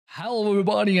Hello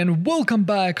everybody and welcome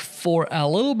back for a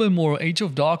little bit more Age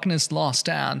of Darkness Last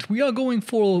Stand. We are going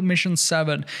for mission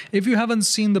 7. If you haven't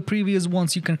seen the previous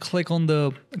ones, you can click on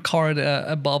the card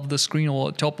above the screen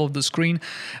or top of the screen.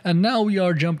 And now we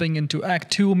are jumping into Act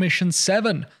 2 mission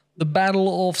 7. The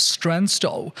Battle of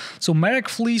Strandstow. So Merek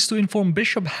flees to inform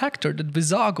Bishop Hector that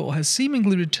Visago has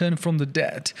seemingly returned from the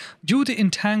dead. Duty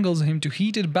entangles him to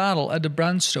heated battle at the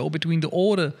Brandstow between the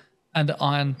Order and the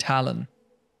Iron Talon.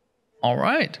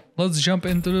 Alright, let's jump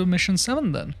into mission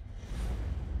 7 then.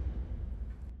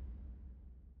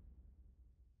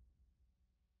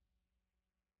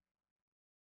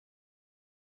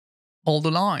 Hold the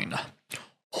line.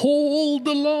 Hold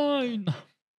the line!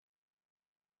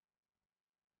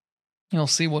 You'll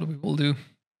see what we will do.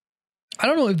 I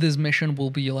don't know if this mission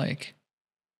will be like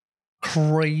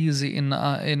crazy in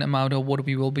amount of what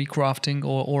we will be crafting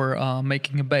or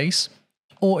making a base.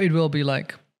 Or it will be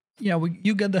like, yeah,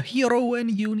 you get the hero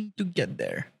and you need to get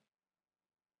there.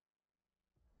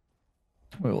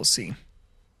 We will see.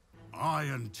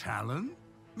 Iron Talon?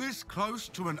 This close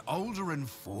to an Alderan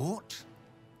fort?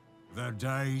 The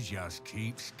day just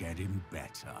keeps getting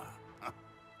better.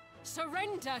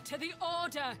 Surrender to the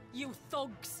Order, you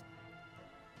thugs!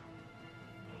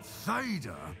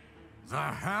 Theda? The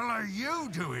hell are you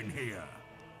doing here?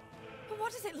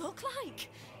 What does it look like?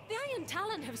 The Iron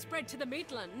Talon have spread to the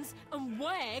Midlands, and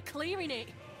we're clearing it.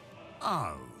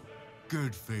 Oh,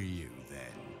 good for you then.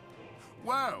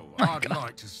 Well, I'd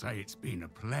like to say it's been a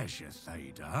pleasure,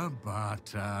 Theda,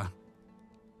 but,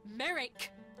 Merek,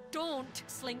 don't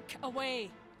slink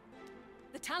away.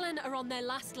 The Talon are on their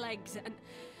last legs,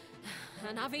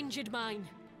 and I've injured mine.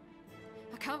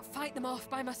 I can't fight them off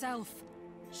by myself.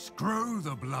 Screw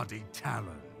the bloody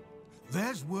Talon.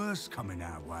 There's worse coming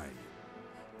our way.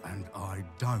 And I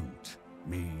don't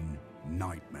mean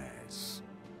nightmares.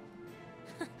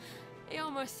 You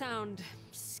almost sound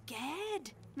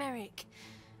scared, Merek.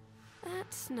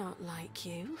 That's not like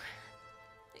you.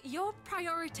 Your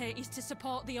priority is to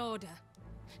support the Order.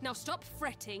 Now stop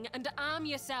fretting and arm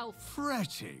yourself.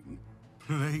 Fretting?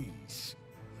 Please.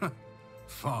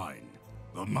 Fine.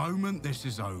 The moment this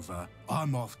is over,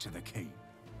 I'm off to the keep.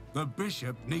 The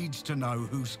bishop needs to know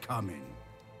who's coming.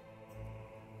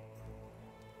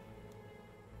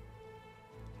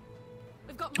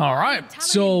 Alright,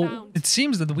 so it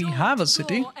seems that we have a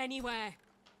city.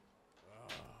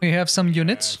 We have some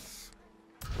units.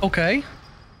 Okay.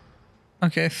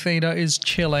 Okay, Theda is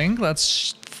chilling.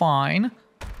 That's fine.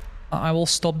 I will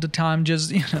stop the time,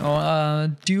 just,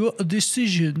 do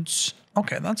decisions.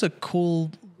 Okay, that's a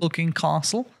cool looking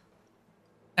castle.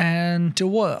 And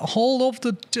what? Hold off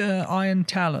the Iron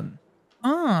Talon.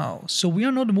 Oh, so we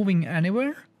are not moving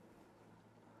anywhere?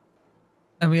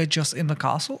 And we are just in the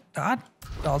castle? That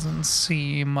doesn't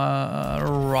seem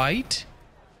right.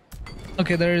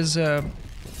 Okay, there is a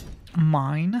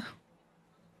mine.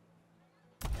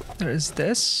 There is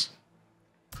this.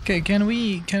 Okay, can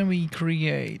we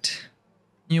create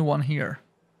new one here?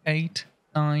 8,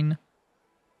 9.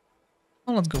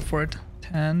 Well, let's go for it.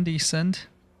 10, decent.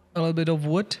 A little bit of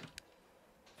wood.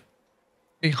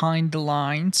 Behind the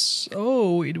lines.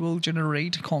 Oh, it will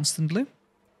generate constantly.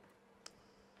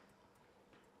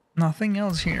 Nothing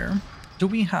else here. Do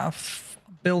we have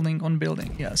building on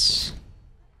building? Yes.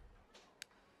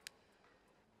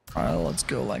 Alright, let's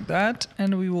go like that.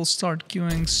 And we will start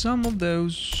queuing some of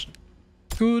those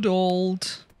good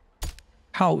old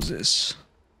houses.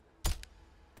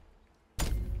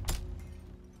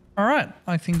 Alright,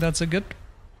 I think that's a good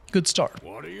start.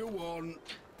 What do you want?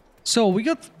 So we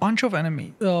got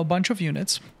a bunch of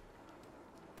units.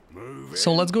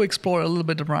 So let's go explore a little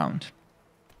bit around.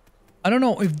 I don't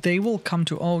know if they will come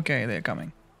to... Okay, they're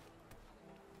coming.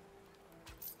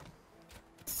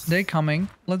 They're coming.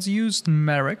 Let's use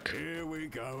Merek. Here we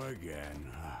go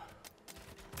again.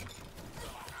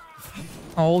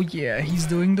 Oh yeah, he's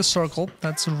doing the circle.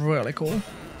 That's really cool.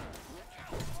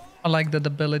 I like that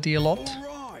ability a lot.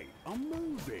 Alright, I'm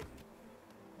moving.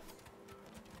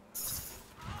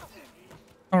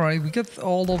 Alright, we got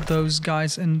all of those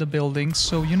guys in the building.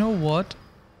 So you know what?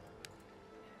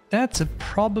 That's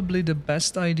probably the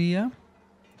best idea.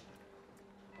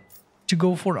 To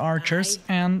go for archers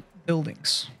and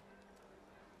buildings.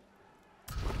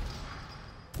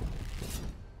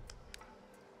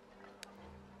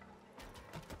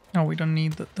 No, we don't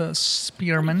need the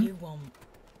spearmen.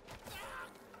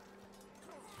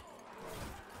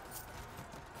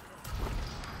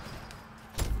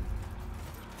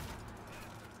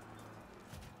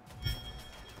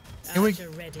 Here we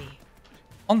ready.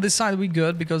 On this side we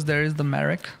good because there is the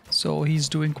Merek, so he's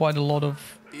doing quite a lot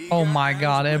of... Oh my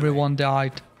god, everyone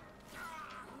died.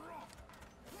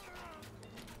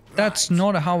 That's right.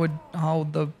 not how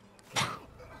the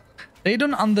they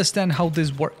don't understand how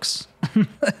this works.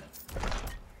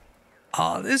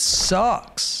 Oh, this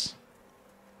sucks.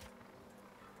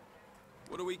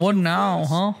 What now,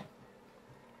 huh?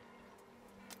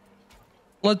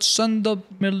 Let's send the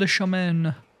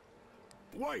militiamen.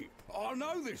 Wait, I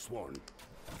know this one.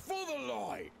 For the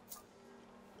light.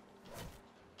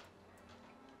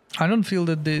 I don't feel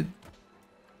that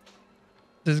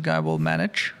this guy will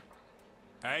manage.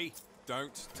 Hey,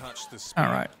 don't touch the spear.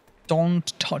 All right,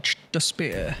 don't touch the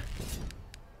spear.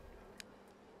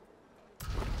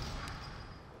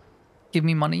 Give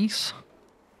me monies.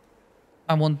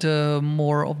 I want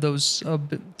more of those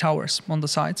towers on the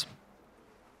sides.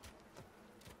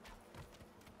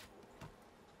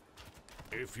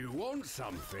 If you want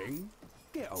something,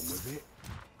 get on with it.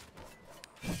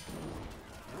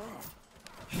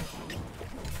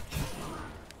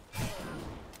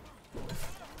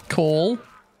 Call.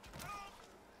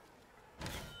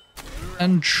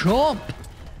 And chop.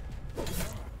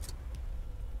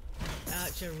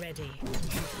 Archer ready.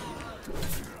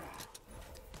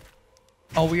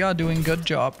 Oh, we are doing good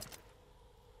job.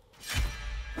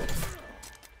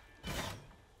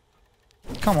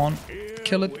 Come on,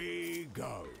 kill it. We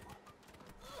go.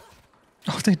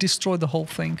 Oh, they destroyed the whole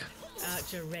thing.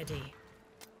 Archer ready.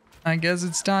 I guess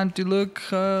it's time to look,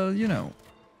 you know,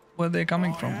 where they're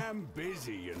coming from. I am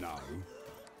busy, you know.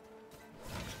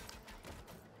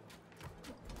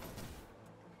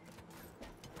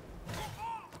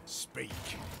 Speak.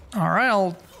 Alright,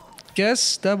 I'll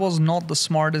guess that was not the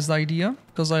smartest idea,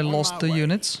 because I lost the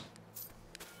units.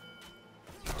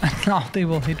 And now they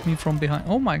will hit me from behind.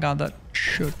 Oh my god, that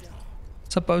should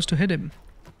supposed to hit him.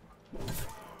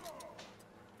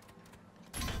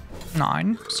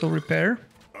 9, so repair.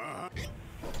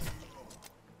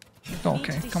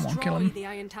 Okay, come on, kill him. The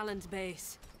Iron Talon's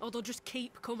base, or they'll just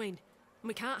keep coming. And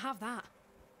we can't have that.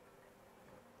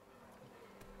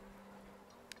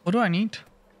 What do I need?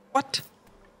 What?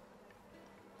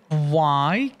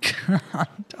 Why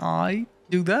can't I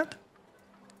do that?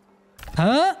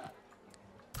 Huh?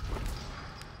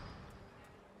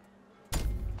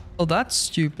 Oh, that's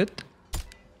stupid.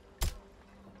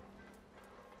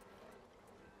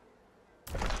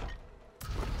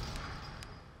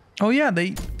 Oh yeah,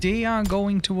 they are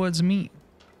going towards me.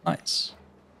 Nice.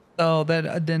 So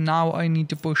that then now I need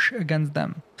to push against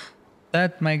them.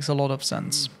 That makes a lot of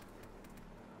sense.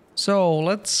 So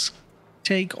let's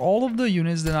take all of the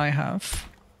units that I have.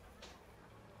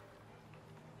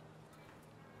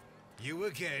 You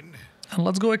again. And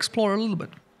let's go explore a little bit.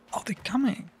 Oh, they're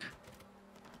coming.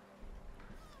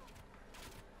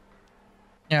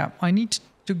 Yeah, I need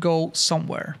to go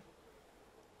somewhere.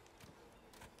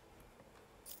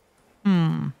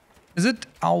 Is it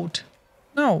out?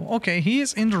 No, okay, he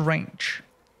is in the range.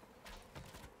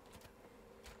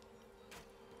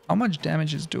 How much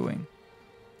damage is doing?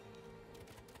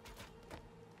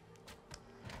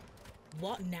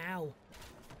 What now?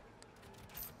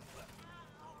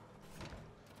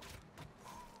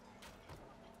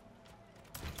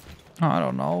 I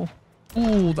don't know.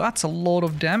 Ooh, that's a lot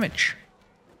of damage.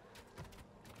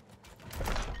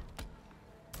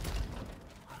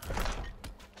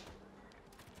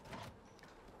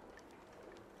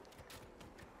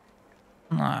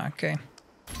 Okay.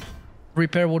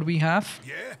 Repair what we have.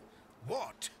 Yeah?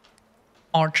 What?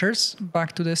 Archers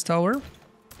back to this tower.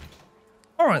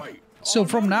 Alright, so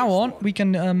from now on we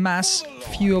can mass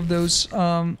few of those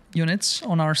units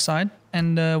on our side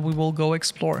and we will go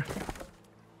explore.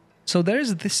 So there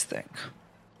is this thing.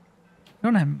 We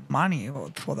don't have money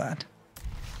for that.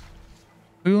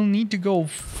 We will need to go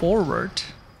forward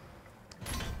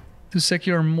to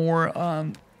secure more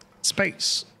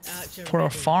space Archer for our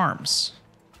ready. farms.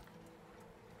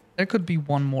 There could be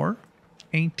one more.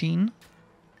 18.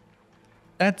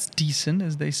 That's decent,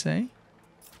 as they say.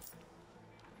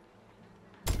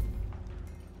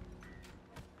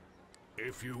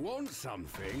 If you want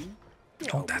something,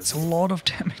 Oh, that's a lot of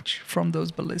damage from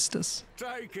those ballistas.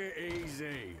 take it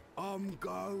easy. I'm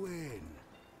going.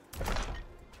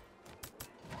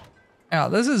 Yeah,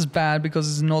 this is bad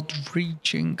because it's not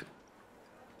reaching.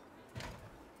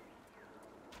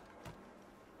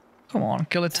 Come on,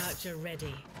 kill it. Archer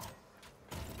ready.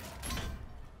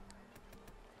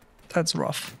 That's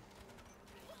rough.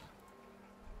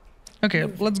 Okay,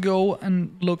 let's go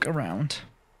and look around.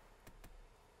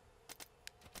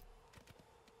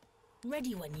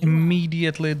 Ready when you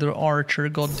Immediately the archer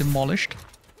got demolished.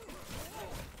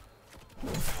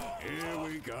 Here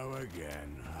we go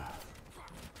again.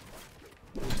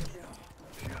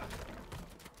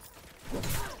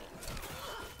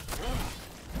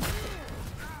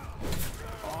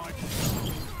 I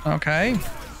Okay.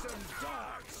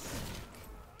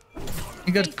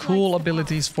 You got cool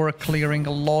abilities for clearing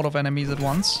a lot of enemies at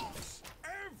once.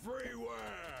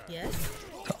 Yes?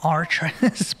 The archer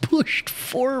is pushed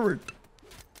forward.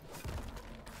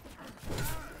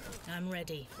 I'm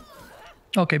ready.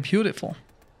 Okay, beautiful.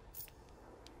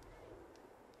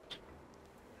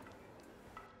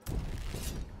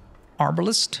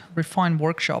 Arbalist, refined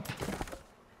workshop.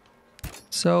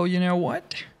 So, you know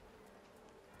what?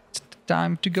 It's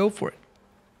time to go for it.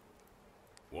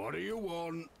 What do you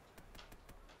want?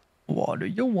 What do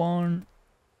you want?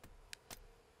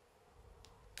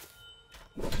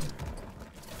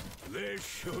 This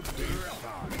should be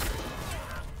fun.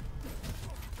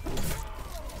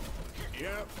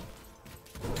 Yep.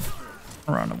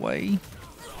 Run away.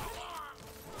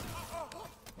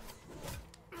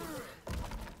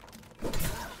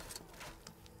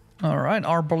 Alright,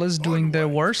 Arbalist doing their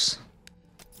worst.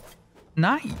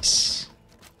 Nice.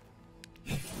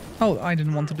 Oh, I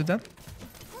didn't want to do that.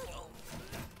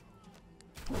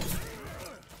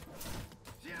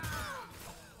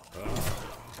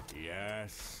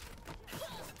 Yes.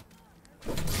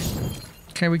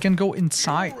 Okay, we can go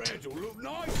inside. It'll look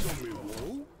nice on me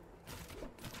wall.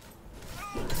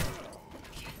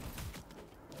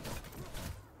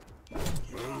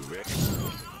 Move it.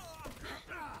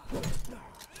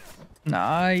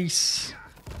 Nice.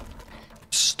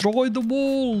 Destroy the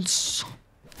walls.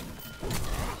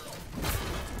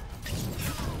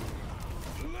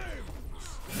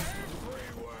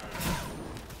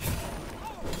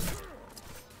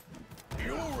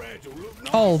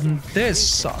 Oh, this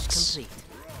sucks. Complete.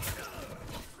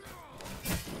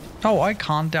 Oh, I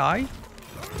can't die.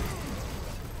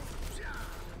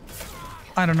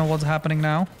 I don't know what's happening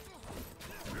now.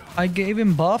 I gave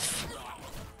him buff.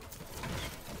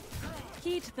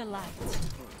 Heed the light.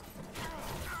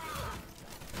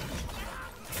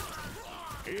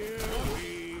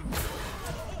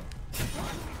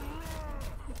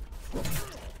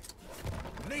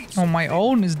 Oh, my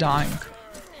own is dying.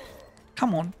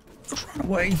 Come on, run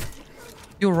away.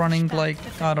 You're running like,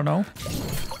 I don't know.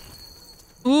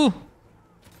 Ooh.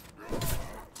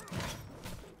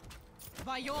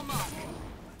 By your mark.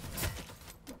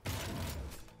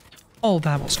 Oh,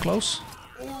 that was close.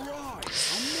 All right,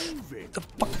 I'm moving. The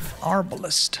fuck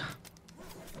Arbalist.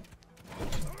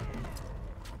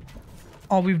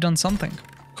 Oh, we've done something.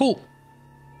 Cool.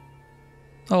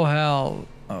 Oh, hell.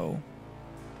 Oh.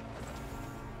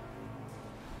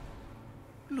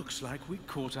 Looks like we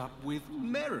caught up with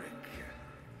Merek.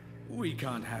 We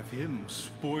can't have him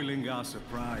spoiling our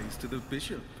surprise to the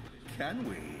bishop, can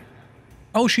we?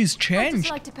 Oh, she's I'd changed.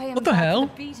 just like to pay him What the back for hell?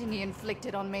 the beating he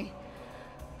inflicted on me.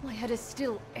 My head is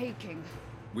still aching.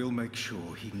 We'll make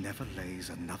sure he never lays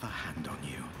another hand on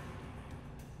you.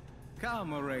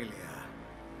 Come, Aurelia.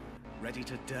 Ready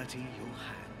to dirty your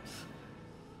hands?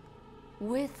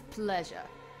 With pleasure.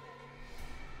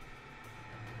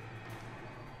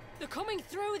 They're coming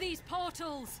through these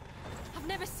portals. I've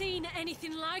never seen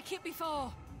anything like it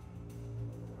before.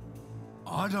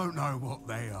 I don't know what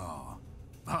they are,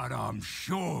 but I'm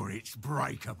sure it's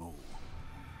breakable.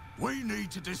 We need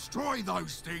to destroy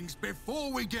those things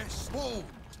before we get swarmed.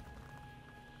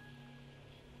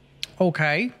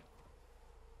 Okay.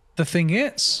 The thing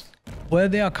is, where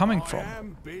they are coming from. I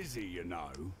am busy, you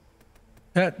know.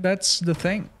 That's the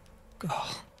thing.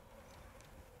 Ugh.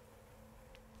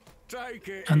 Take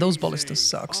it And those easy. ballistas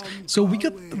sucks. I'm So we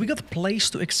going. got a place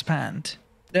to expand.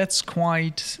 That's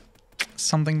quite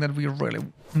something that we really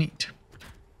need.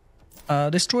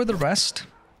 Destroy the rest,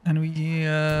 and we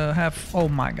have. Oh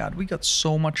my god, we got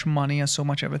so much money and so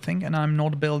much everything, and I'm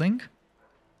not building.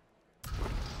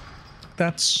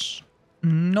 That's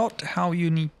not how you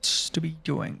need to be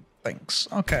doing things.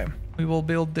 Okay, we will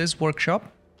build this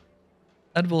workshop.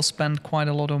 That will spend quite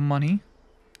a lot of money.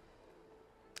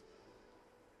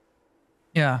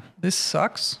 Yeah, this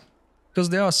sucks because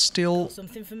there are still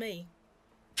Something for me.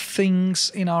 things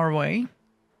in our way.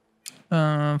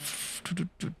 But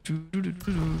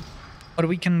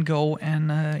we can go and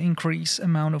increase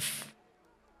amount of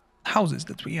houses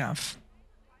that we have.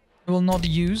 We will not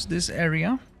use this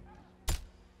area.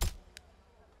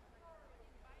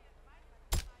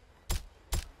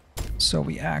 So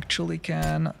we actually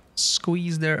can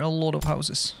squeeze there a lot of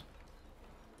houses.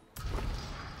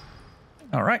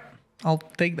 All right. I'll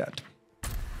take that.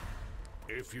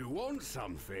 If you want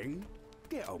something,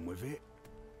 get on with it.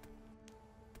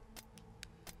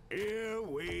 Here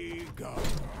we go.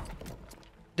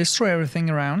 Destroy everything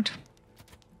around.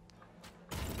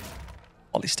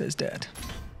 Ballista is dead.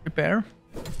 Repair.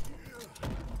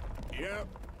 Yep.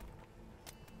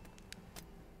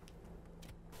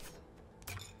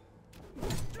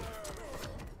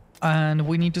 and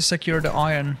we need to secure the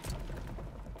iron.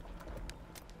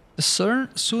 The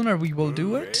sooner we will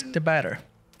do it, the better.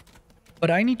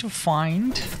 But I need to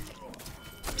find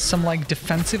some like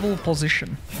defensible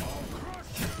position.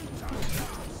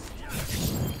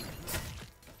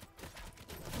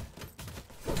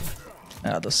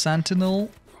 The sentinel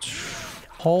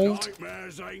hold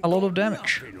a lot of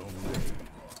damage.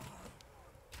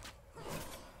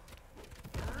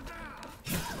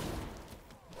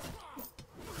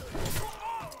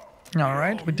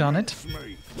 Alright, we done it.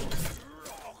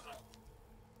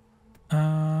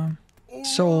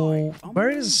 So, where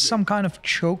is some kind of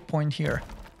choke point here?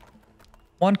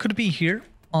 One could be here,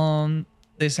 on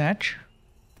this edge.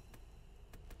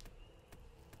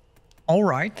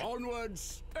 Alright.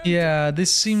 Yeah,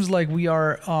 this seems like we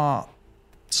are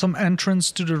some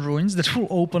entrance to the ruins that will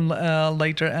open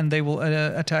later and they will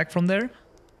attack from there.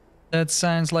 That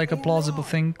sounds like a plausible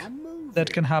thing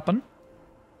that can happen.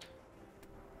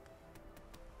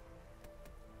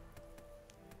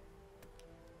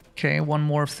 Okay, one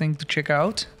more thing to check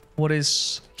out. What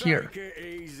is here? Take it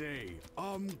easy.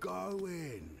 I'm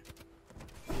going.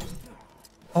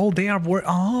 Oh, they are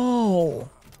oh,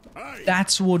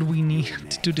 that's what we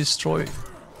need to destroy.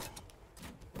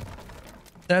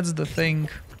 That's the thing.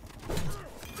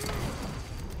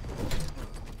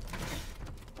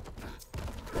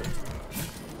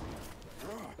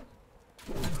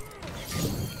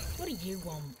 What do you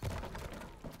want?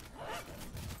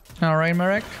 All right,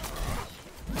 Merek.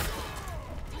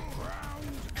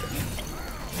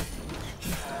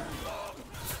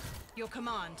 Your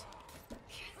command.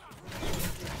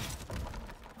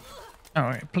 All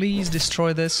right, please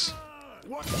destroy this.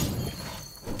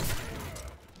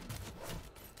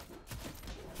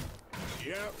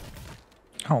 Yep.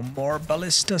 Oh, more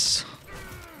ballistas.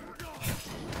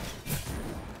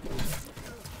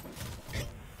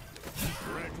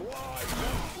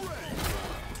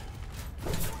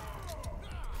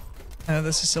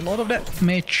 This is a lot of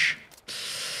damage.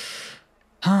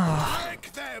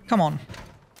 Come on.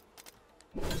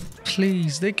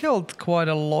 Please, they killed quite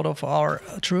a lot of our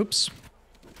troops.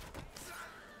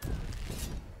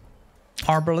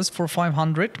 Arbalist for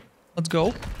 500. Let's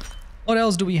go. What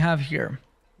else do we have here?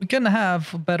 We can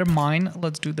have a better mine.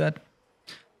 Let's do that.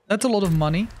 That's a lot of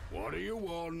money. What do you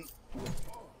want?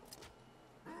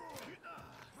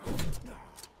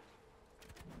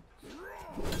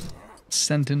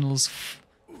 Sentinels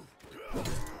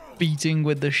beating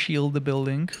with the shield the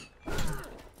building.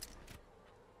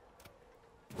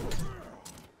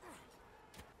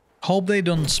 Hope they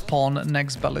don't spawn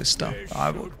next ballista.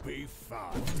 I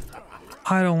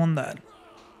don't want that.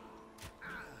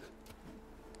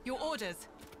 Your orders.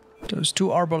 Those two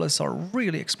arbalists are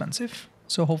really expensive,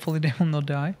 so hopefully they will not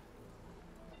die.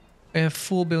 We have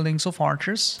full buildings of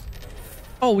archers.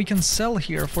 Oh, we can sell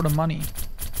here for the money.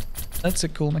 That's a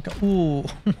cool mecha. Ooh,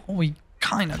 we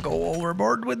kind of go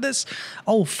overboard with this.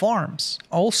 Oh, farms.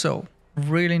 Also,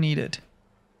 really needed.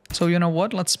 So you know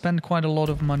what? Let's spend quite a lot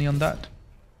of money on that.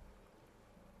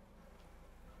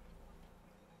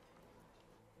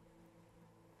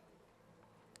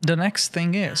 The next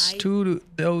thing is,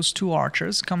 those two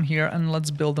archers come here and let's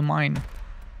build a mine.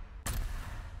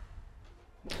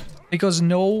 Because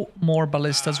no more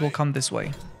ballistas will come this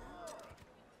way.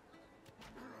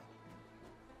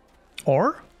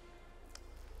 Or?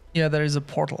 Yeah, there is a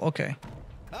portal. Okay.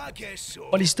 I guess so.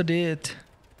 Ballista did.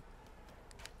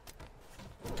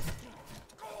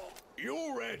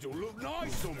 Your head will look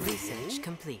nice on me. Research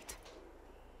complete.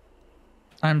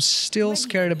 I'm still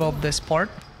scared about this part.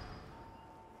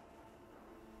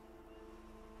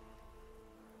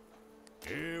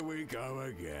 Here we go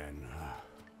again.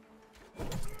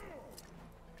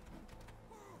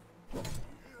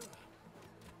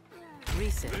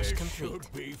 Research This complete.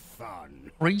 should be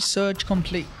fun. Research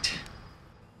complete.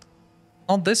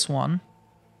 Not this one.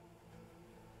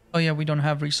 Oh yeah, we don't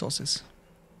have resources.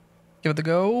 Give it a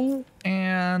go,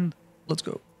 and let's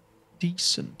go.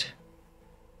 Decent.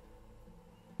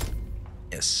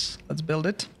 Yes, let's build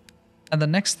it. And the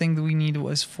next thing that we need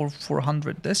was for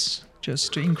 400 this,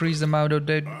 just to increase the amount of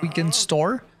that we can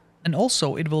store. And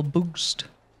also it will boost.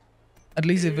 At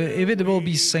least if it will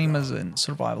be same as in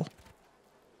survival.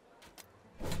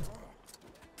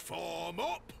 Form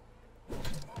up.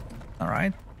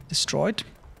 Alright, destroyed.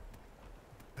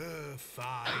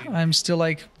 Fine. I'm still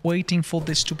like waiting for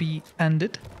this to be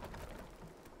ended.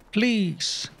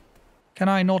 Please. Can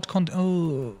I not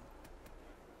oh.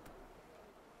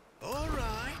 All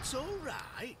right, all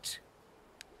right.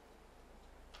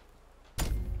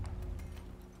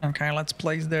 Okay, let's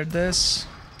place there this.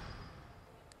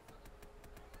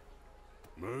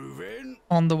 Move in.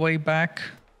 On the way back.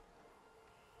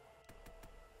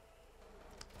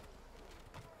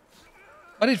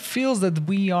 But it feels that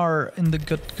we are in the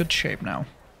good shape now.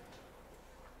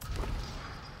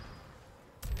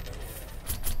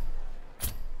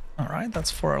 Alright, that's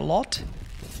for a lot.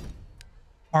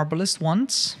 Arbalist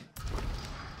once.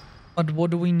 But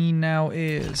what do we need now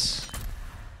is...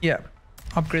 Yeah,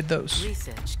 upgrade those.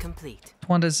 Research complete.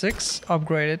 26,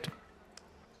 upgraded.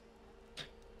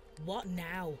 What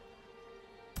now?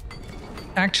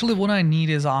 Actually, what I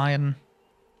need is iron.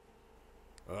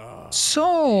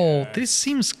 So, this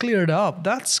seems cleared up.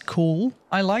 That's cool.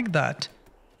 I like that.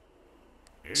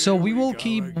 So we will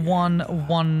keep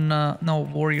no,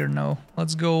 warrior, no.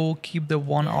 Let's go keep the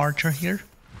one archer here.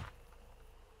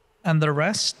 And the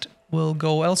rest will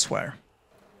go elsewhere.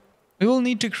 We will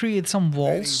need to create some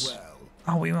walls.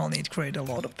 Oh, we will need to create a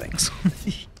lot of things.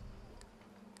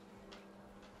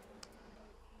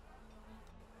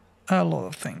 A lot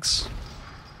of things.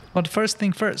 But first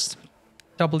thing first.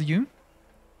 W.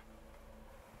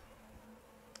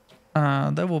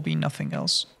 There will be nothing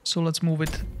else. So let's move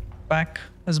it back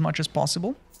as much as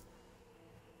possible.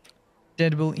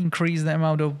 That will increase the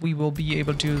amount of we will be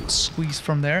able to squeeze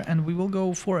from there, and we will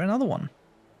go for another one.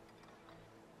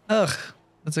 Ugh,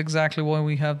 that's exactly why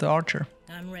we have the archer.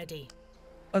 I'm ready.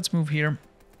 Let's move here.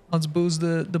 Let's boost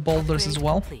the boulders as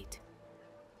well. Complete.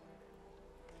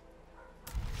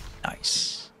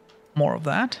 Nice. More of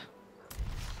that.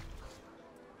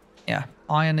 Yeah,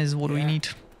 iron is what we need.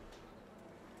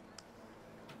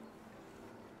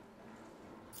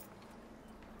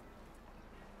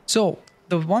 So,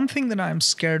 the one thing that I'm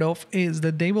scared of is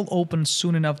that they will open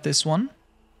soon enough this one.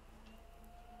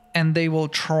 And they will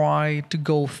try to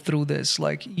go through this,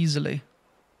 like, easily.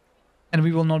 And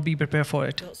we will not be prepared for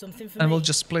it. Got something for And me? we'll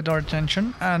just split our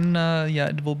attention, and yeah,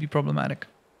 it will be problematic.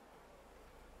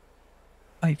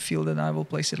 I feel that I will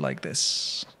place it like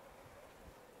this.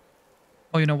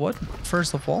 Oh, you know what?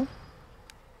 First of all,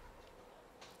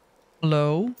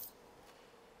 low.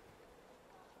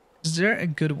 Is there a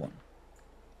good one?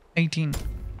 18.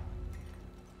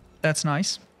 That's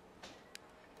nice.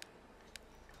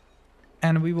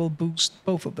 And we will boost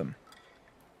both of them.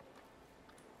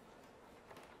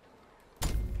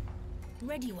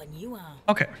 Ready when you are.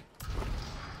 Okay.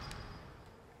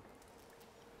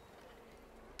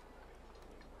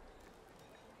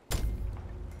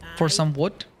 For some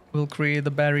wood, we'll create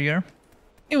the barrier.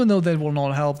 Even though that will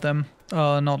not help them,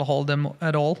 not hold them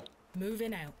at all.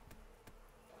 Moving out.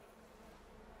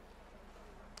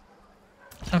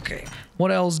 Okay,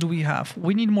 what else do we have?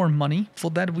 We need more money.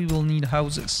 For that, we will need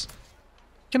houses.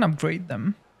 Can upgrade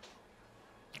them.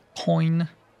 Coin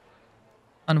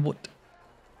and wood.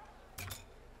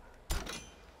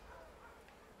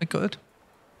 We could.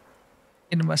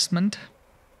 Investment.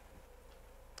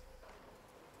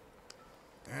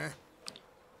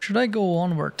 Should I go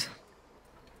onward?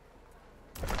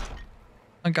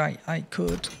 Okay, I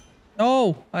could.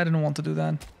 Oh, I didn't want to do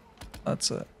that.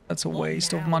 That's a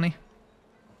waste of money.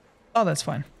 Oh, that's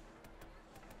fine.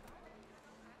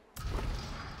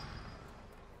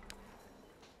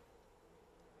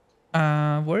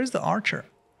 Where is the archer?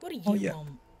 What do you Oh, yeah.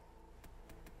 want?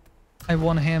 I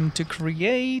want him to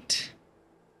create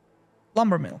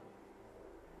lumber mill.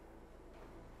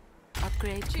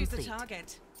 Upgrade Choose the complete.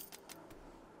 target.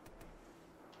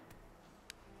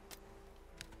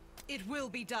 It will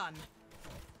be done.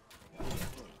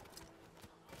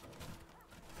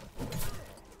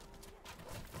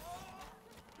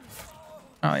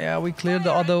 Oh yeah, we cleared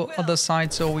the other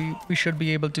side, so we should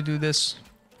be able to do this.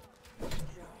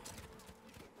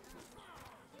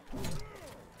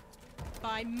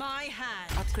 By my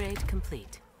hand. Upgrade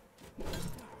complete.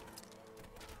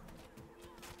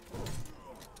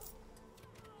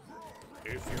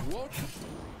 If you want,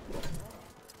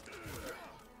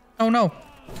 Oh no.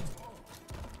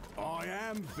 I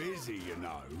am busy, you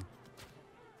know.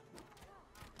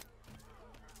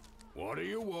 What do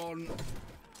you want?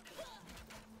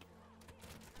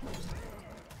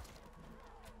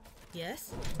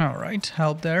 Yes? All right,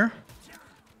 help there.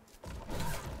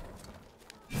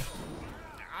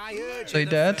 I heard They you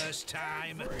the dead? first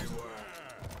time.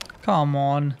 Come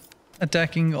on.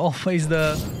 Attacking always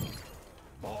the...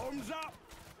 Bottoms up!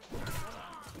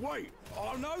 Wait,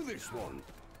 I know this one.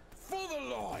 For the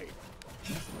light!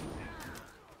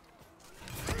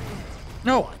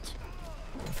 No.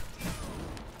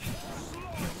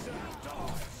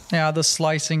 Yeah, the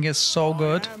slicing is so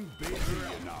good. I am busy,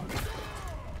 you know.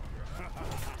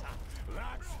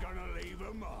 That's gonna leave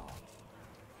a mark.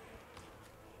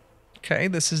 Okay,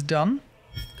 this is done.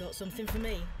 Got something for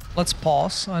me? Let's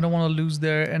pause. I don't want to lose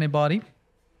there anybody.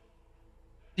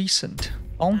 Decent.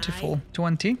 Bountiful.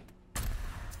 20.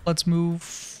 Let's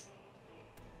move...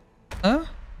 Huh?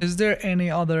 Is there any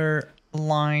other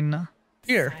line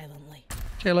here? Silently.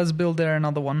 Okay, let's build there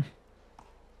another one.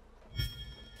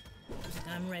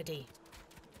 I'm ready.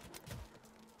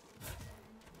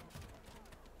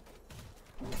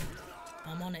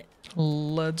 I'm on it.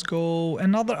 Let's go.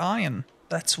 Another iron.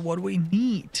 That's what we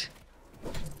need.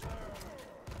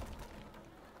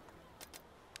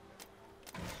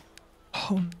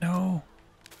 Oh no.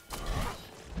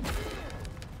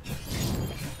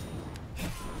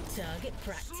 Target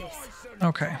practice.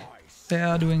 Okay. They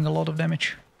are doing a lot of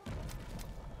damage.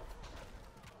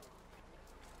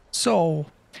 So,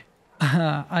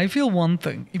 I feel one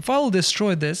thing. If I'll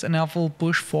destroy this and I will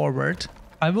push forward,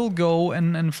 I will go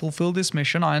and fulfill this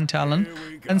mission, Iron Talon,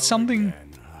 and something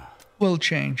will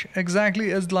change.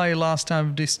 Exactly as like last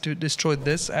time destroyed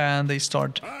this and they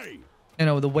start, you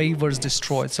know, the waivers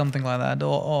destroyed, something like that,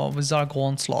 or Wizard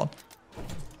onslaught.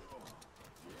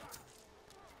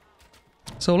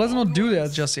 So let's not do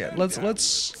that just yet.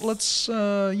 Let's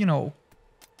you know,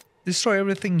 destroy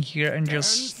everything here and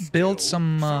just build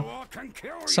some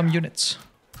units.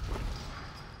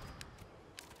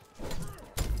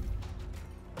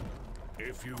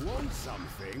 If you want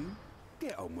something,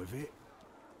 get on with it.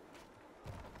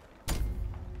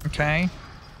 Okay.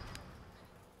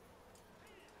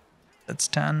 That's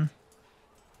 10.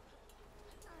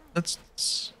 That's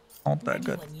not that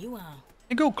good. When you are.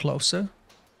 I go closer.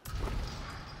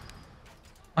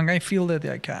 Like I feel that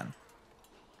I can.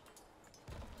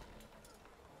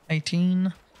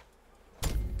 18.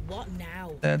 What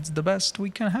now? That's the best we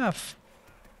can have.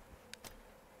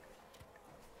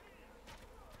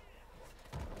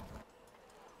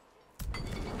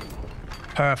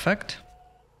 Perfect.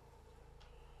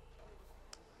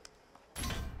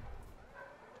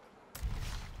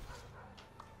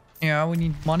 Yeah, we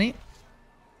need money.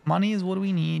 Money is what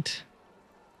we need.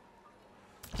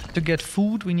 To get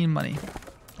food, we need money.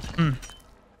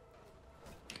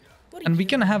 And we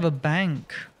can have a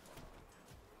bank.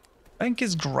 Bank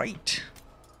is great.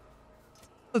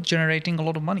 It's generating a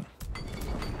lot of money.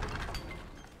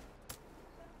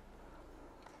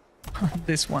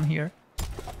 This one here.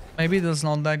 Maybe that's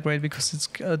not that great because it's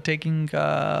taking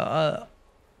our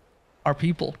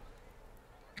people.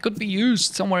 It could be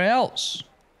used somewhere else.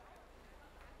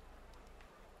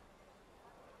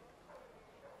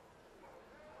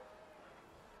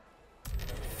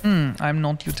 I'm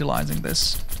not utilizing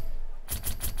this.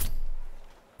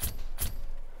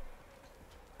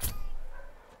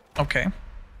 Okay.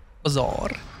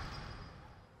 Bazaar.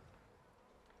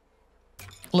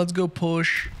 Let's go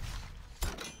push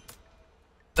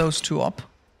those two up.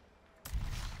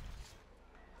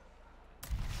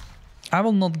 I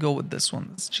will not go with this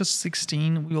one. It's just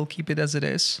 16. We will keep it as it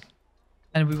is.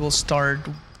 And we will start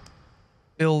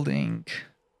building.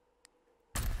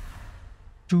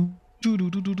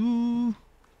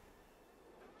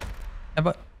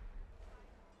 But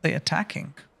they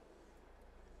attacking.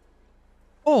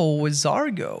 Oh,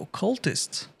 Wizargo,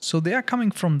 cultists. So they are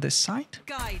coming from this side?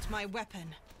 Guide my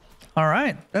weapon.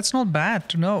 Alright, that's not bad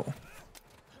to know.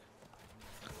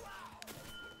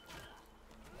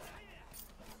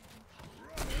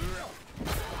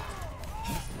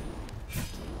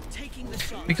 Taking the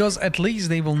shot. Because at least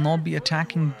they will not be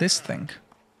attacking this thing.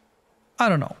 I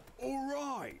don't know. All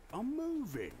right, I'm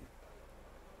moving.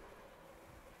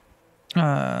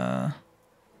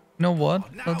 You know what?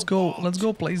 Let's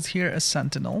go place here a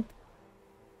sentinel.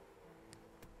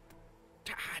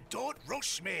 Don't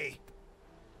rush me.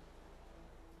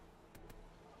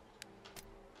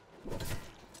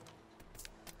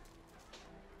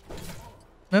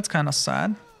 That's kind of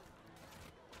sad.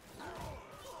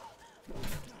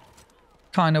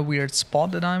 Kind of weird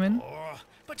spot that I'm in. Oh,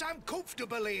 but I'm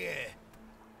comfortable here.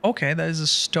 Okay, there is a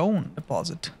stone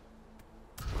deposit.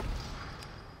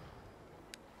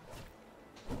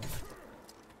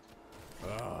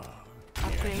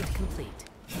 Upgrade complete.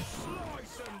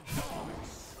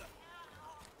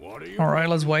 Alright,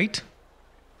 let's wait.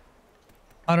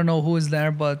 I don't know who is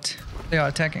there, but they are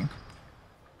attacking.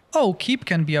 Oh, keep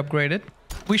can be upgraded.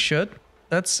 We should.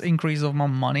 That's increase of my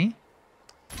money.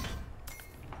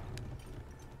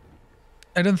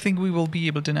 I don't think we will be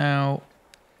able to now.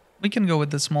 We can go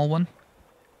with the small one.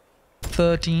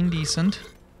 13, decent.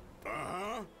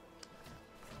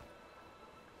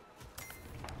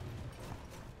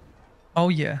 Oh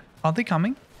yeah, are they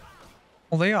coming?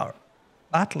 Oh, they are.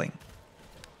 Battling.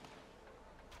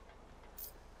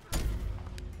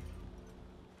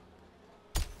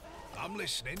 I'm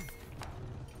listening.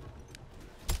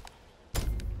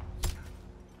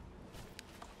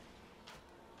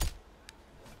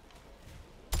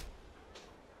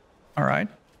 Alright.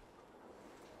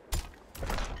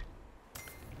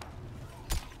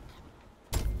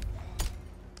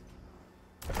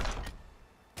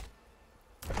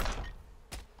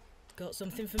 Got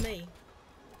something for me.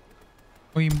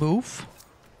 We move.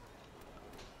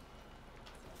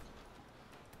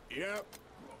 Yep.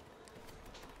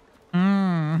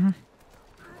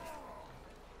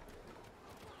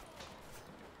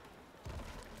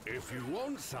 If you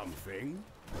want something,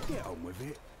 get on with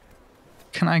it.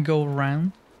 Can I go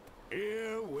around?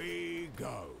 Here we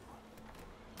go.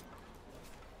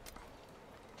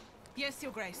 Yes,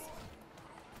 Your Grace.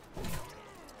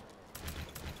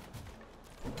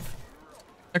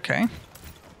 Okay.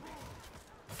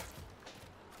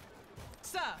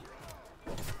 Sir.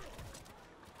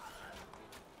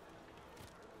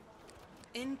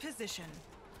 In position.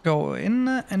 Go in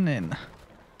and in.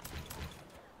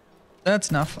 That's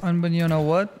enough. And but you know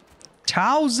what?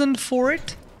 1,000 for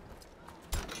it?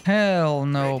 Hell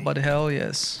no, but hell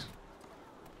yes.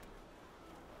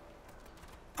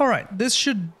 Alright, this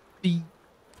should be,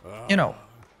 you know,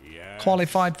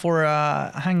 qualified for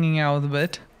hanging out a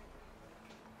bit.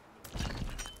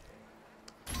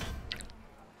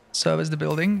 Service the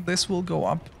building. This will go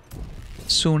up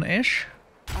soon-ish.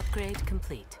 Upgrade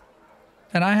complete.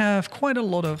 And I have quite a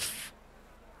lot of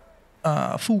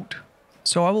food.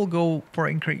 So I will go for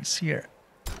increase here.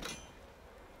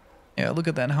 Yeah, look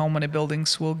at that. How many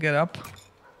buildings will get up?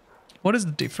 What is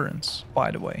the difference,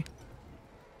 by the way?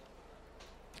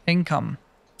 Income.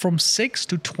 From 6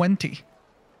 to 20.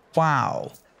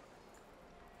 Wow.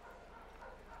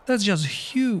 That's just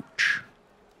huge.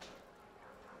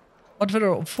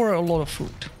 But for a lot of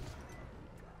food.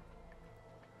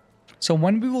 So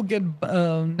when we will get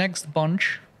next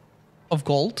bunch of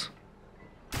gold,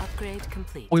 Upgrade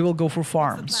complete. we will go for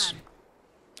farms.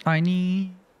 I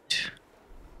need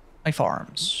my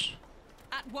farms.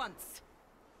 At once.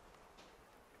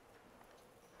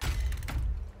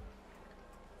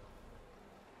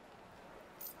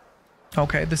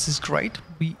 Okay, this is great.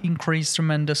 We increase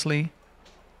tremendously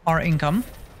our income.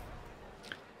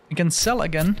 We can sell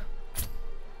again.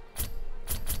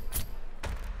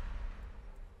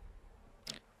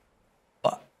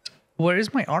 But where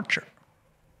is my archer?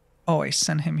 Oh, I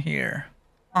sent him here.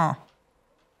 Oh,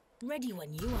 Ready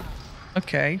when you are.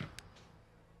 okay.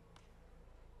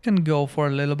 Can go for a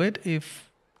little bit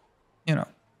if, you know,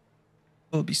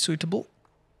 will be suitable.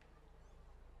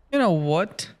 You know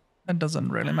what? That doesn't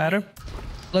really matter.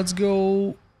 Let's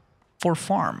go for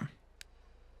farm.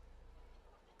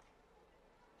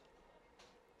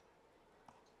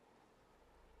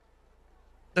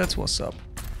 That's what's up.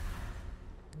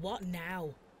 What now?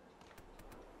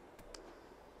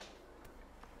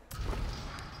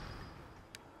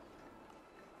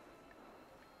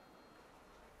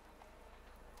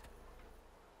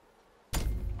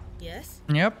 Yes?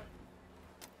 Yep.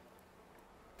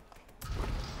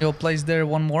 You'll place there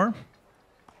one more.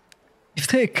 If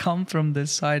they come from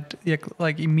this side, yeah,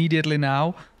 like immediately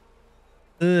now,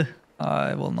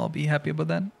 I will not be happy about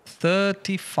that.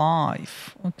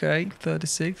 35. Okay,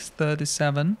 36,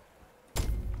 37.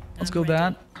 Let's go ready.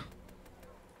 that.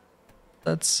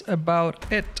 That's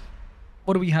about it.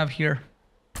 What do we have here?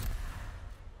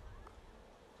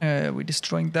 We're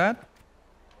destroying that.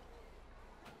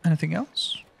 Anything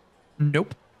else?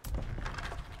 Nope.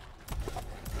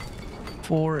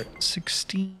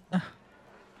 416.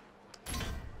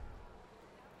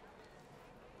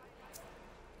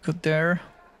 Good there.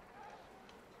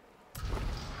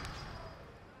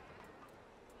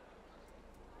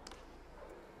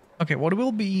 Okay, what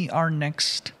will be our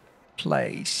next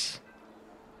place?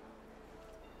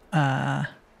 I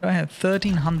have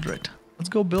 1,300. Let's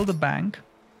go build a bank.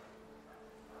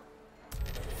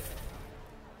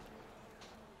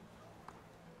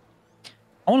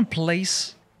 I want a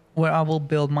place where I will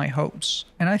build my homes,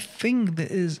 and I think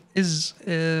that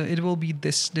it will be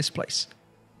this place.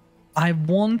 I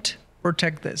won't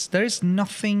protect this. There is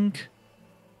nothing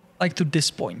like to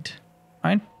this point,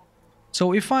 right?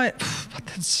 So if I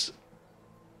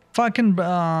can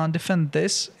defend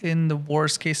this in the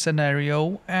worst case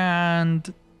scenario,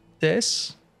 and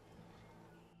this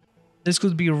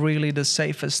could be really the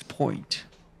safest point.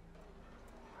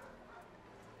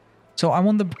 So I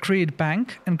want to create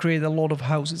bank and create a lot of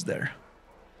houses there.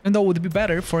 And though it would be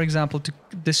better, for example, to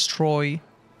destroy.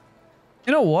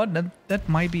 You know what? That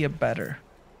might be a better.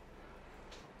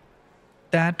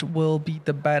 That will be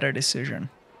the better decision.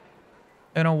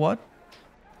 You know what?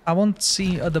 I want to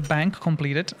see the bank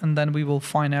completed, and then we will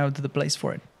find out the place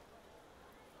for it.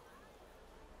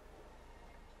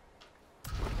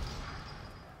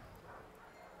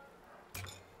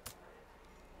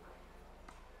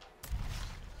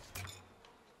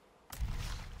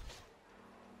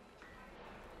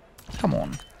 Come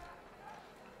on.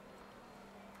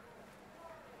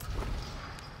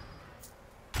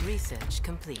 Research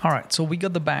complete. All right, so we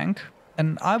got the bank,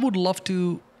 and I would love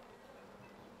to.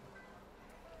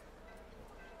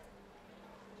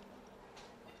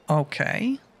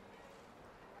 Okay.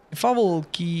 If I will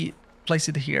place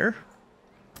it here,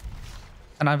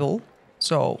 and I will.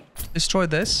 So destroy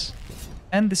this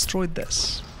and destroy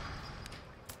this.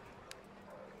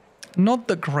 Not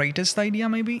the greatest idea,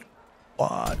 maybe,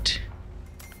 but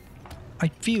I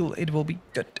feel it will be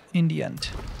good in the end.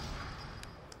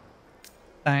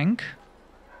 Bank.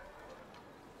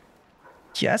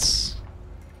 Yes.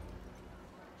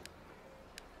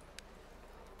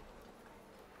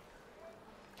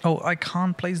 Oh, I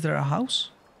can't place there a house?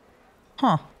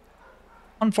 Huh.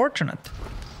 Unfortunate.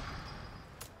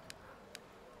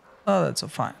 Oh, that's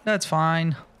fine. That's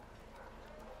fine.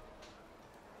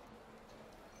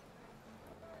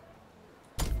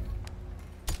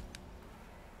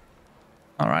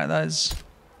 All right,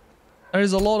 there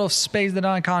is a lot of space that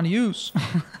I can't use.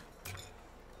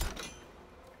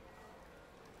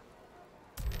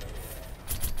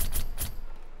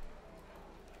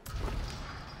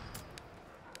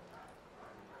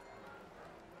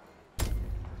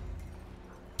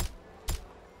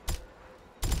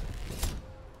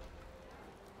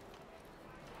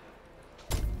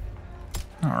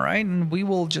 All right, and we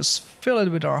will just fill it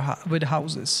with with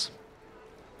houses.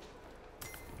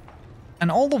 And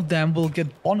all of them will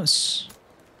get bonus.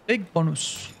 Big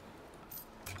bonus.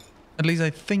 At least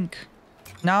I think.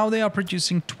 Now they are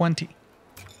producing 20.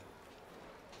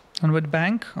 And with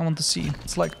bank, I want to see.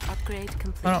 It's like, Upgrade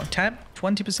complete. I don't know, 10,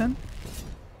 20%?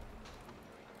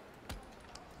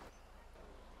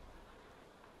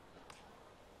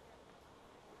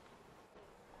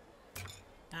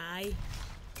 Aye.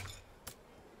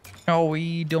 Oh,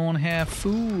 we don't have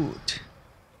food.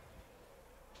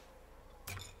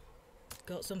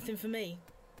 Got something for me?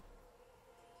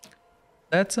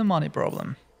 That's a money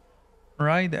problem.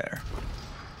 Right there.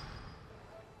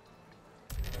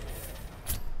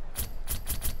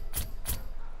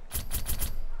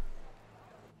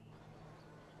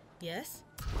 Yes?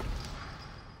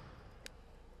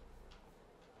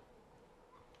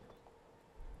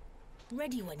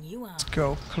 Ready when you are. Let's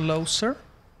go closer.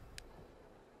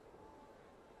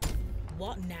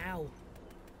 What now?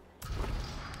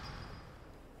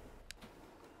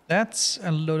 That's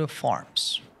a load of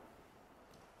farms.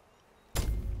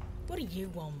 What do you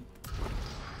want?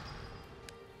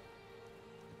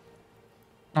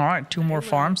 All right, 2 more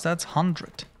farms. That's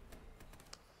 100.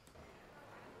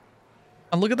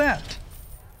 And look at that.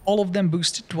 All of them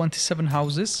boosted 27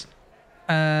 houses.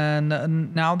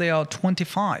 And now they are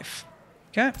 25.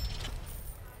 Okay.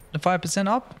 The 5%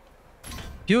 up.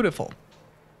 Beautiful.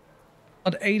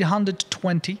 At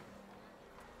 820.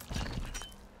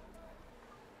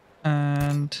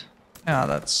 And yeah,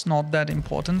 that's not that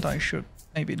important. I should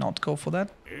maybe not go for that.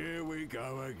 Here we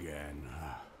go again.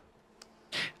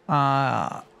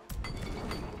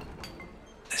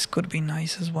 This could be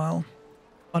nice as well.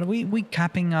 But we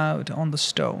capping out on the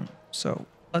stone. So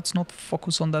let's not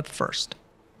focus on that first.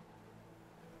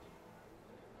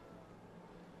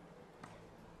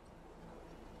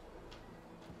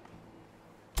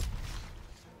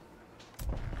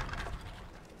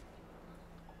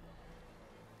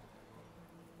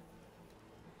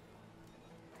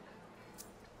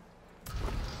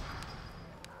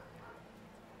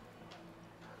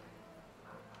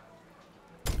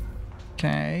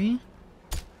 Okay.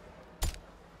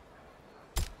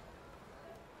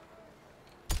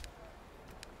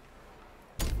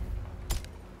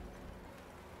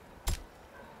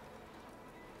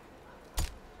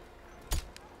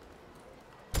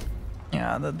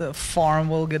 Yeah, the farm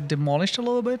will get demolished a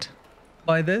little bit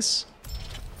by this.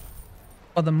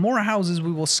 But the more houses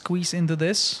we will squeeze into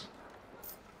this,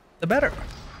 the better.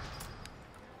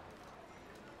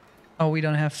 Oh, we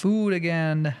don't have food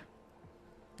again.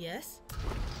 Yes?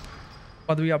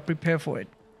 But we are prepared for it.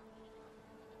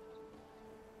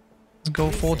 Let's go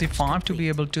 45 to be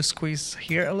able to squeeze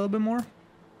here a little bit more.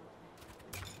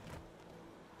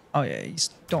 Oh yeah, you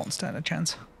don't stand a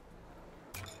chance.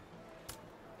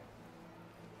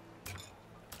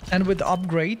 And with the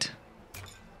upgrade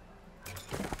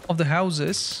of the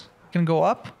houses, can go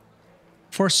up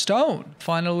for stone.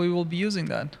 Finally, we will be using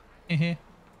that.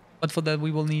 But for that,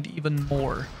 we will need even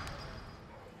more.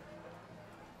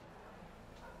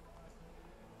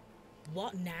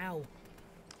 What now?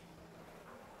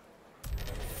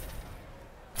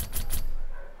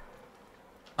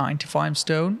 $95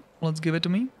 stone. Let's give it to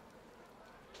me.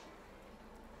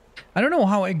 I don't know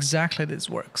how exactly this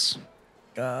works.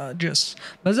 Just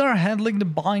Bazaar handling the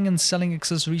buying and selling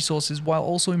excess resources while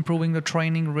also improving the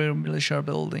training rear militia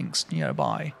buildings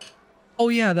nearby. Oh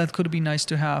yeah, that could be nice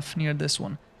to have near this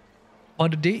one.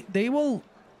 But they will...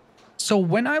 So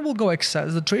when I will go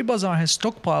access, the trade bazaar has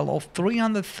stockpile of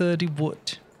 330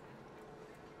 wood.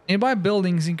 Nearby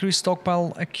buildings increase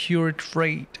stockpile accurate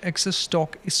rate. Excess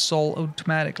stock is sold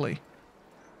automatically.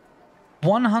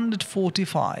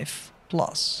 145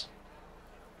 plus.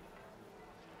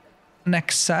 An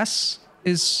excess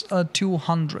is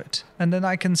 200, and then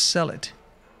I can sell it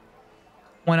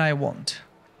when I want.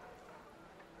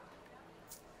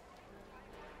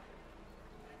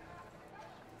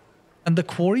 And the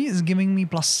quarry is giving me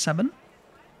 +7.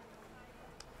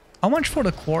 How much for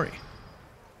the quarry?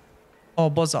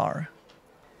 Oh, bazaar.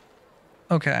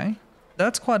 Okay,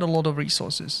 that's quite a lot of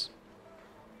resources.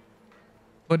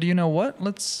 But you know what?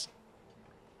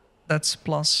 That's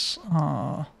plus.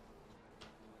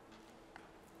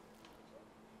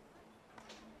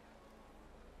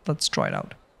 Let's try it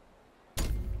out.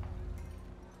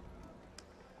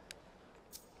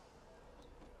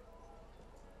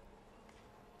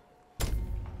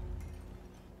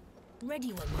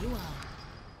 Ready when you are.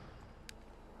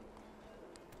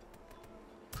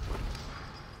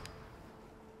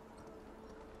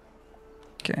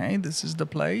 Okay, this is the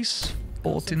place.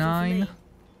 Got something for 49. me?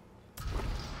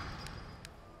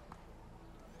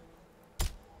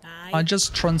 Aye. I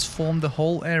just transformed the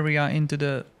whole area into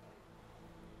the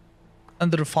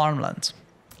farmland.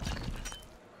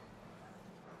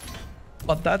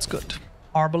 But that's good.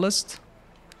 Arbalist.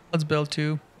 Let's build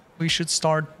 2. We should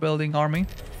start building army.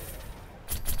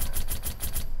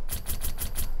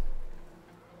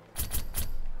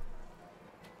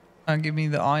 Give me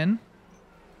the iron.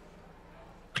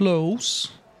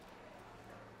 Close.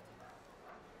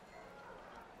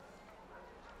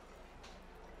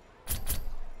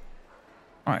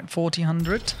 Alright,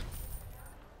 4000.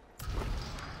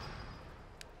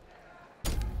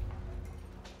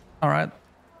 Alright.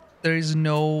 There is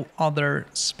no other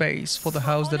space for the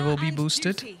house that will be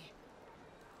boosted.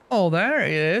 Oh, there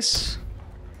it is.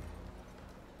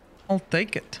 I'll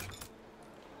take it.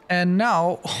 And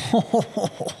now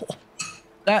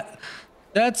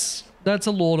that's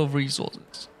a lot of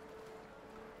resources.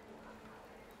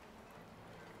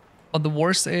 But the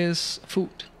worst is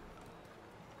food.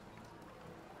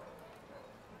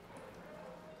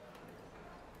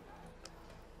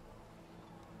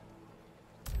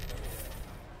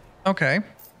 Okay.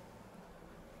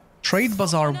 Trade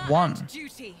Bazaar 1.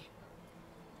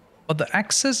 But the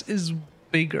access is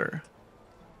bigger.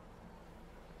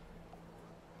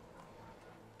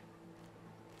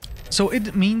 So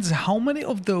it means how many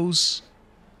of those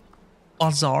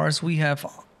bazaars we have?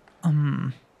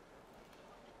 I'm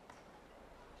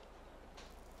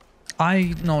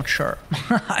not sure.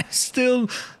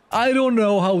 I don't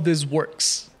know how this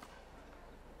works.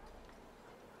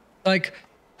 Like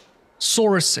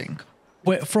sourcing,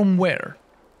 from where?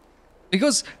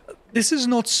 Because this is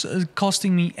not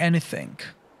costing me anything,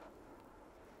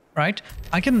 right?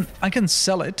 I can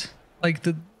sell it. Like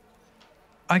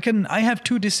I have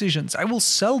 2 decisions. I will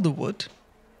sell the wood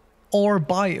or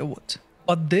buy a wood.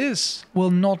 But this will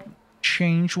not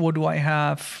change what do I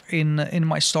have in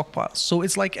my stockpiles. So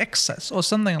it's like excess or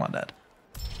something like that.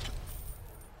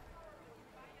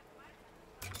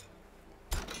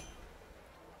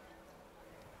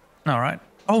 All right.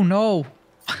 Oh no.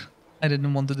 I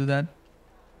didn't want to do that.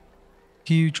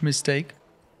 Huge mistake.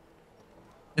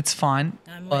 It's fine,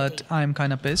 but I'm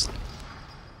kind of pissed.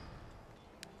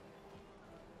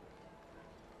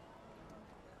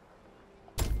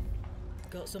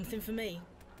 Got something for me?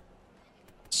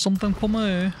 Something for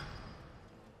me.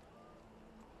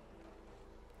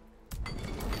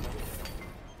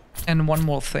 And one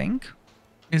more thing.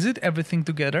 Is it everything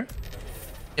together?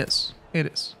 Yes, it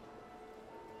is.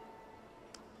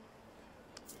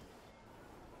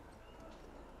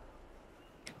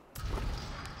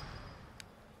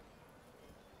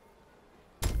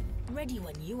 Ready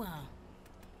when you are.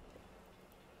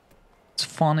 It's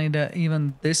funny that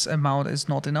even this amount is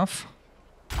not enough.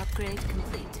 Upgrade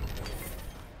complete.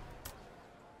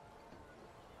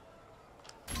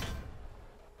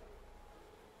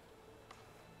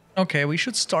 Okay, we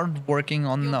should start working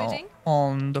on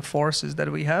the forces that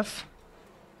we have.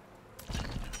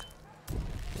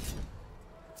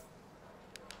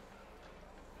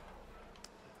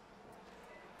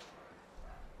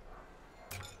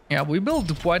 Yeah, we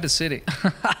built quite a city.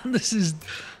 This is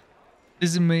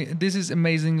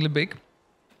amazingly big.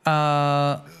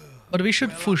 But we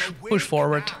should push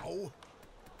forward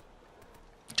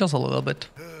just a little bit.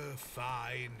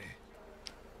 Fine.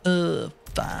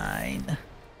 Fine.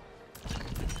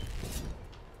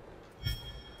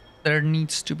 There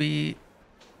needs to be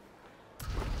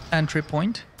entry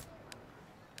point.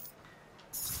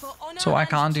 So I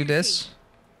can't do this.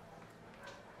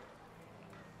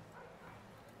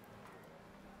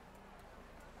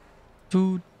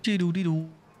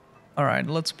 Alright,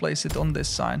 let's place it on this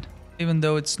side. Even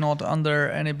though it's not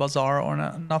under any bazaar or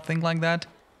nothing like that.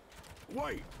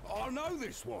 Wait, I know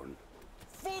this one.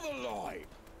 For the light.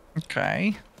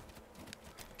 Okay.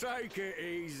 Take it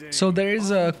easy. So there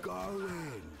is a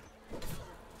Going.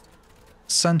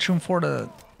 centrum for the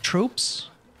troops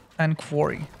and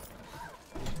quarry.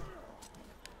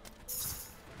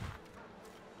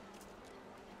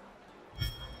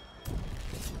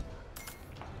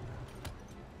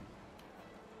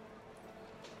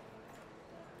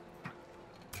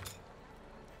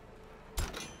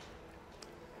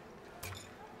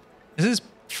 This is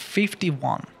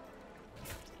 51.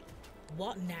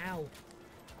 What now?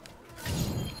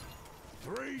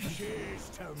 3 cheers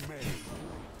to me.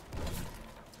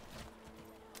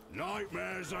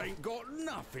 Nightmares ain't got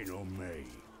nothing on me.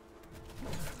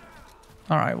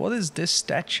 Alright, what is this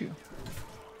statue?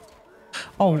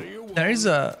 Oh, there is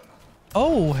a...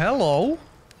 Oh, hello.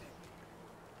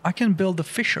 I can build a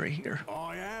fishery here.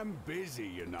 I am busy,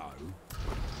 you know.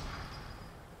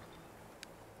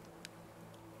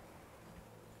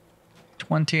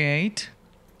 $28.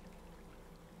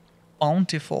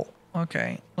 Bountiful.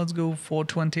 Okay, let's go for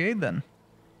 28 then.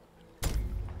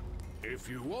 If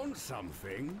you want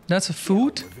something, That's a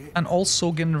food and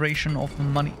also generation of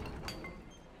money.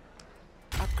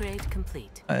 Upgrade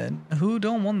complete. And who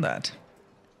don't want that?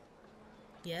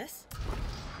 Yes?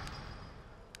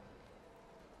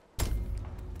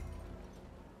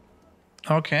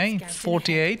 Okay,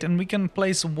 48, and we can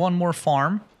place one more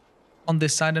farm on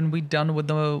this side, and we're done with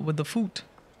the food.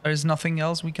 There is nothing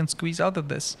else we can squeeze out of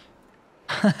this.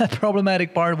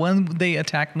 Problematic part when they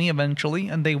attack me eventually,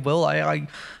 and they will. I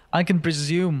can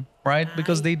presume, right?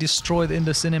 Because they destroyed in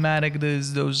the cinematic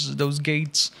those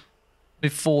gates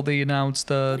before they announced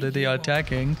that they are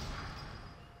attacking.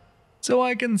 So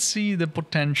I can see the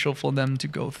potential for them to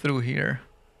go through here.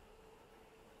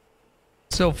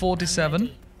 So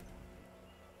 47.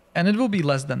 And it will be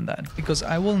less than that, because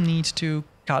I will need to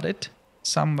cut it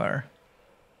somewhere.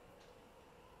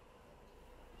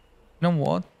 You know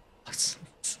what?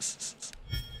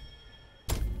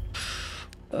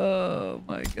 Oh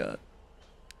my god.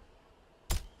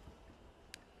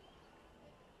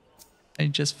 I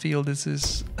just feel this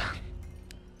is...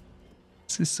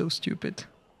 this is so stupid.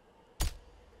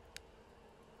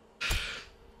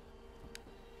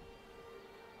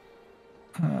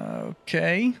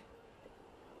 Okay.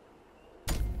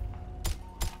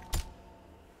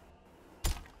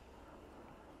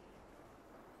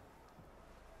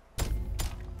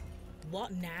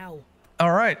 What now?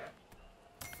 All right.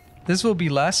 This will be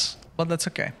less, but that's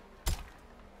okay.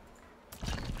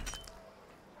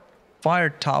 Fire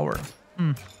tower.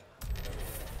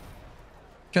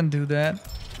 Can do that.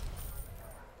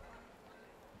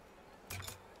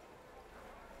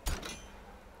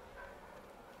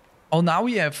 Oh, now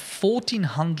we have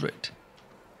 1400.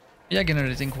 We are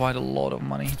generating quite a lot of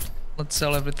money. Let's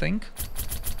sell everything.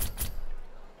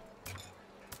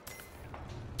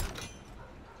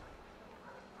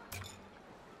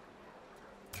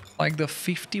 Like the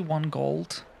 51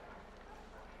 gold.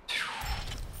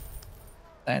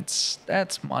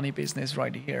 That's money business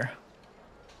right here.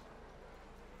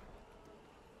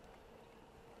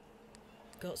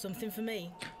 Got something for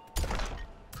me?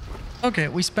 Okay,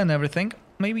 we spend everything.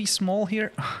 Maybe small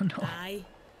here. No. Aye.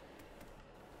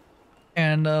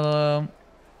 And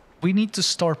we need to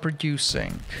start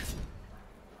producing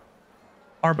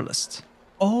arbalest.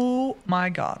 Oh my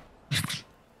god.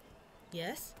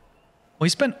 Yes? We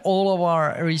spent all of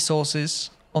our resources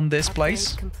on this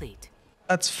place. Complete.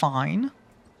 That's fine.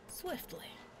 Swiftly.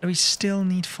 We still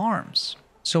need farms.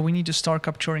 So we need to start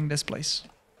capturing this place.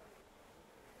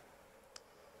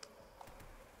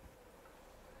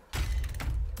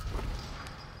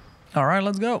 Alright,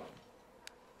 let's go.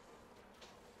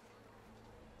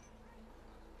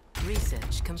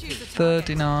 Research complete.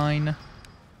 39.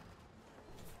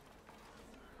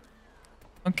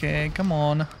 Okay, come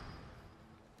on.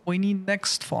 We need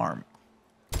next farm.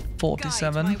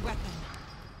 47.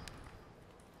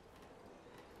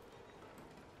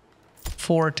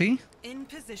 40. In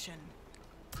position.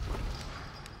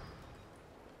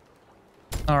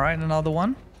 Alright, another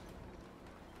one.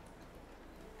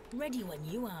 Ready when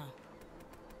you are.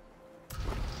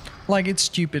 Like, it's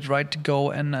stupid, right, to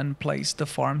go and place the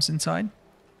farms inside.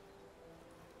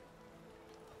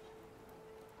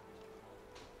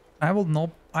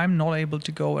 I'm not able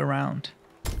to go around.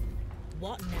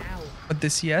 What now? With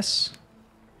this, yes.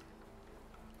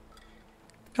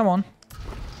 Come on.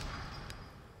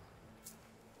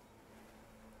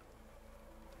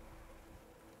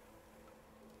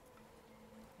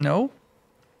 No?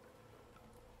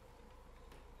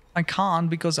 I can't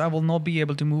because I will not be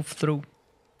able to move through.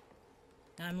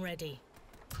 I'm ready.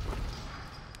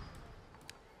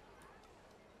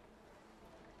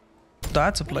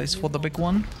 That's a place for the big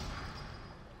one.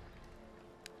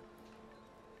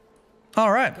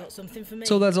 All right. Got something for me?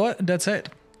 So that's it.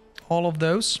 All of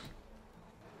those.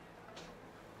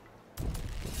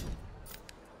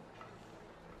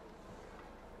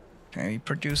 Okay,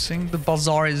 producing. The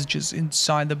bazaar is just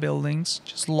inside the buildings,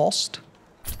 just lost.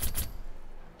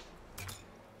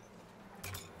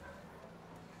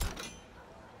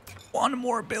 One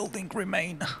more building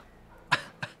remain.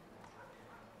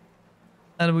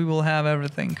 And we will have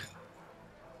everything.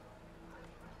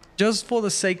 Just for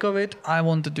the sake of it, I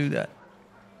want to do that.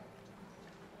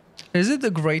 Is it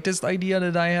the greatest idea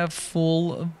that I have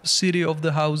full city of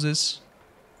the houses?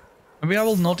 Maybe I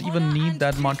will not even need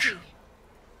that much.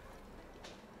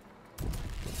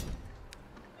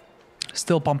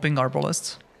 Still pumping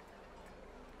arbalists.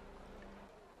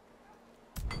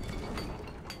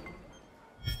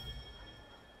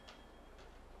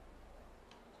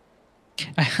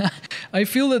 I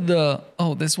feel that the...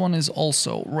 Oh, this one is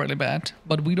also really bad.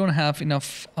 But we don't have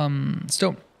enough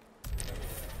stone.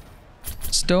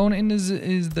 Stone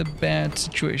is the bad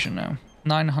situation now.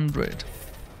 900.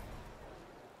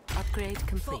 Upgrade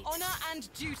complete. For honor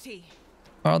and duty.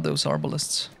 Where are those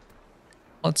arbalists?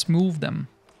 Let's move them.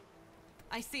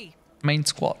 I see. Main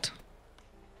squad.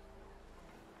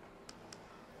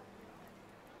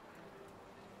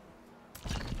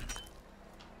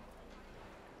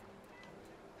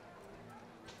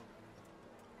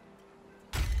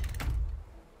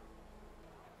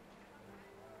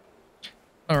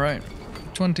 All right,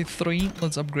 23.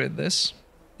 Let's upgrade this.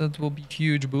 That will be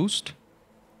huge boost.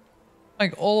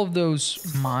 Like all of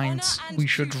those mines, we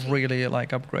should really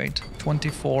like upgrade.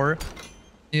 24.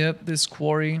 Yep, this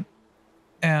quarry.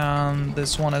 And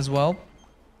this one as well.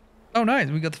 Oh, nice.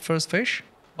 We got the first fish.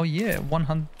 Oh, yeah.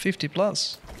 150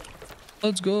 plus.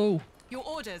 Let's go. Your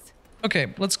orders.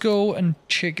 Okay, let's go and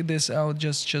check this out.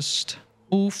 Just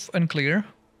move and clear.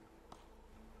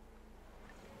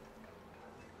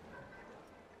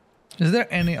 Is there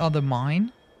any other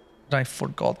mine that I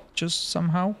forgot just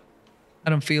somehow?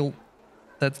 I don't feel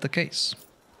that's the case.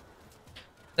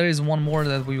 There is one more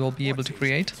that we will be able to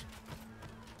create.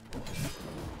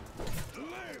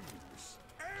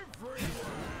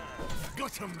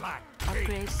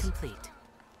 Upgrade complete.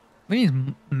 We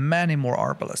need many more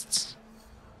arbalists.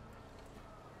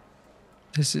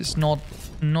 This is not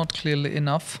clearly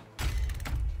enough.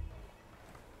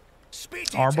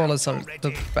 Arbalists are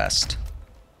the best.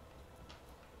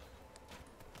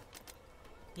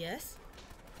 Yes?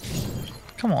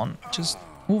 Come on, just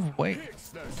move away.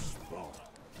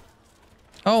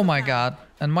 Oh my god,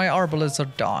 and my arbalists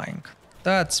are dying.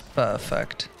 That's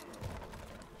perfect.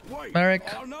 Merek,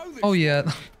 oh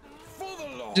yeah,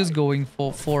 just going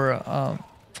for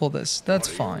this. That's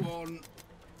fine.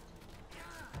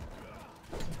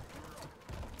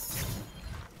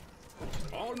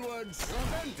 Onwards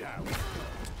and down.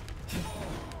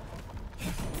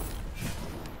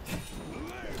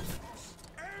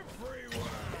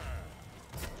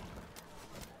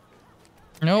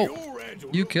 No,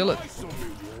 you kill it.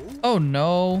 Oh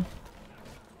no,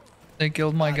 they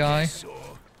killed my guy.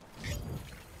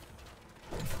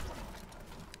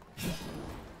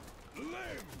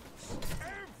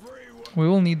 We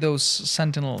will need those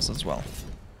sentinels as well.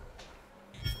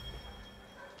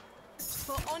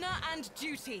 For honor and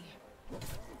duty.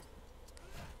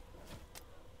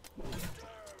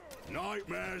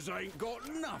 Nightmares ain't got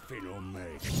nothing on me.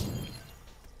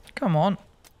 Come on,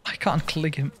 I can't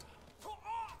click him.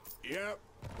 Yep.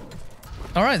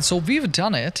 Alright, so we've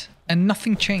done it and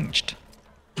nothing changed.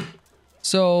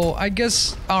 So I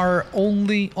guess our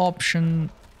only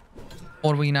option,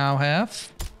 what we now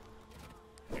have,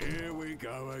 Here we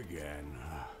go again.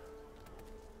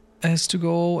 is to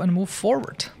go and move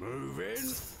forward. Move in.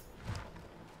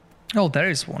 Oh, there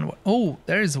is one way. Oh,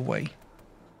 there is a way.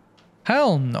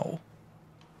 Hell no.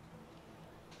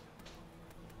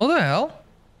 What the hell?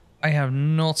 I have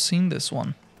not seen this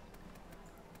one.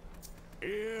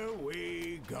 Here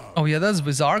we go. Oh yeah, that's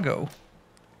Bizargo.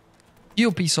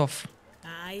 You piece of...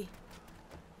 Aye.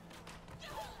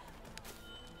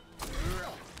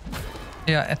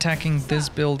 Yeah, attacking this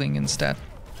building instead.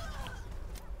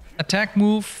 Attack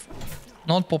move,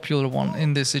 not popular one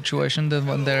in this situation, then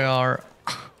when there are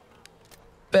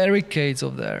barricades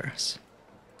of theirs.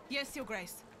 Yes, Your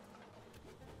Grace.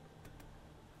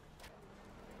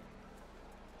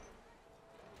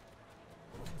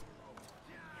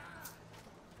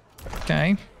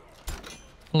 Okay.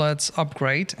 Let's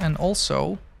upgrade and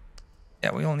also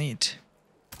Yeah, we all need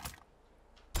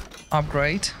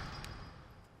upgrade.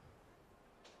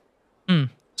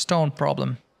 Stone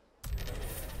problem.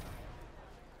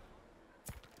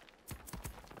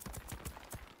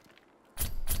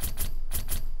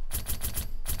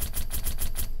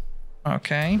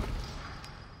 Okay.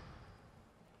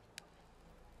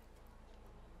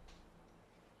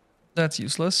 That's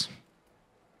useless.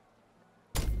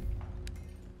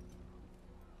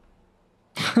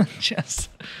 Just...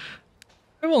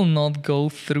 I will not go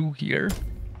through here.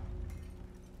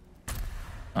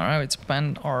 Alright, let's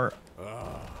spend our...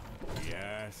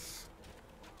 Yes.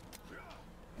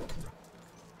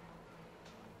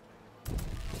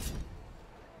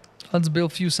 Let's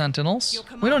build a few sentinels.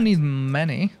 We don't need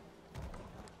many.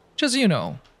 Just, you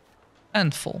know,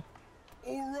 handful.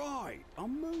 All right,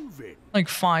 I'm moving. Like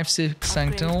 5, 6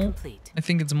 sentinel. Complete. I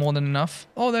think it's more than enough.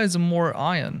 Oh, there's more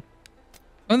iron.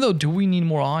 Although, do we need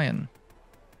more iron?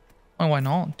 Oh, why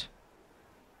not?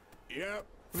 Yep.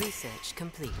 Research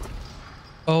complete.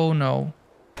 Oh no.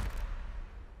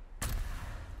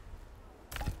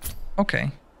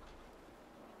 Okay.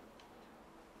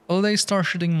 Will they start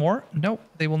shooting more? No,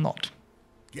 they will not.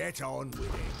 Get on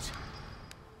with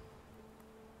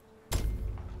it.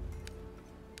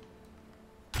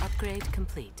 Upgrade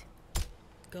complete.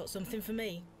 Got something for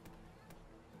me?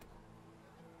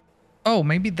 Oh,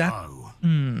 maybe that... Oh.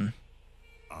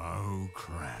 Oh,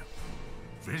 crap.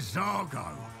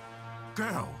 Vizago.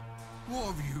 Girl, what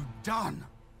have you done?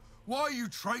 Why are you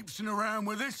traipsing around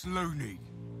with this loony?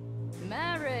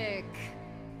 Merek!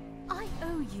 I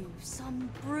owe you some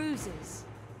bruises.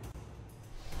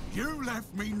 You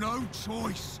left me no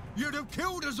choice. You'd have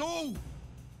killed us all.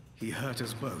 He hurt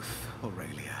us both,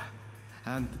 Aurelia.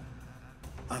 And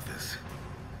others.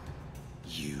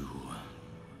 You,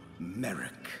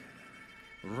 Merek,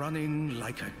 running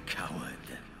like a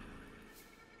coward.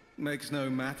 Makes no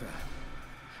matter.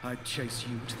 I'd chase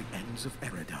you to the ends of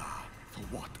Eredar for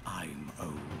what I'm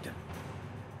owed.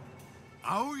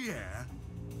 Oh, yeah?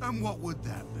 And what would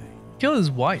that be? Kill his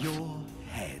wife. Your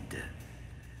head.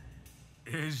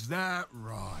 Is that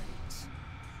right?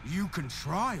 You can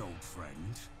try, old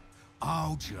friend.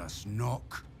 I'll just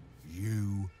knock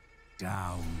you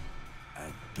down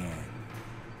again.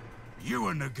 You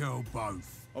and the girl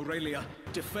both. Aurelia,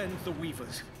 defend the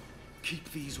Weavers.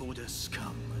 Keep these orders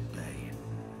scum at bay.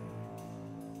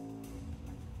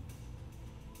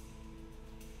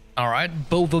 Alright,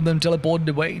 both of them teleported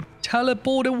away.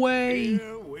 Teleport away!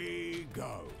 Here we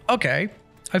go. Okay,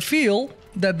 I feel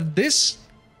that this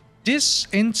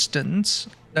instance,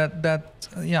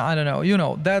 yeah, I don't know, you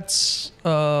know, that's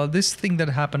this thing that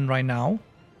happened right now.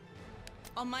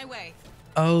 On my way.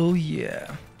 Oh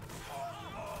yeah.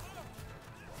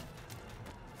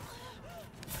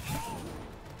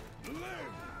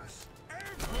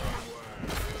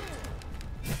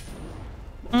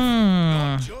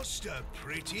 Not just a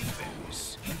pretty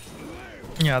face.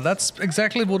 Yeah, that's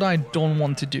exactly what I don't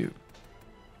want to do.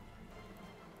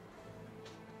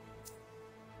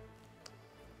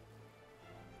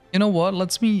 You know what?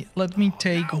 Let me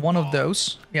take one of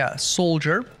those. Yeah,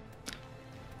 soldier.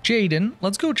 Jaden,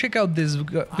 let's go check out this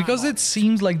because it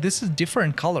seems like this is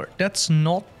different color. That's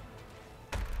not.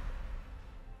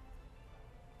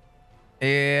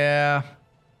 Yeah.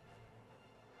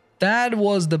 That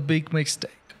was the big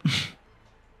mistake.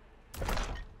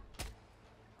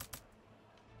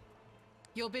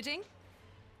 Your bidding?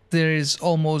 There is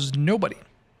almost nobody.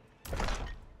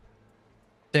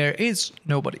 There is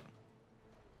nobody.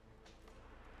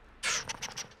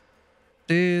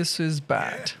 This is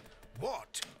bad.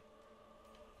 What?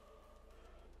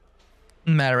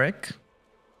 Merek,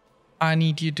 I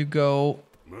need you to go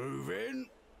Moving.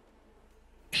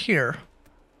 here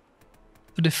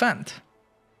to defend.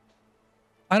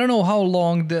 I don't know how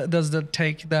long does that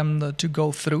take them to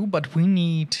go through, but we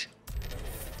need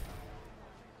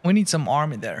some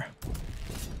army there.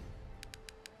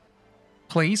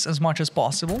 Please, as much as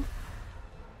possible.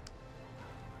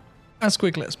 As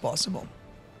quickly as possible.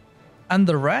 And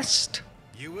the rest?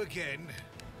 You again.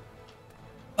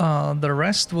 The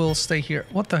rest will stay here.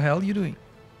 What the hell are you doing?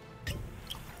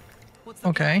 What's the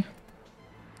Okay.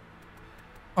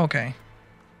 Okay.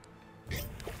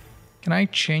 Can I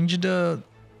change the...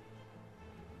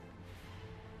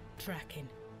 Tracking.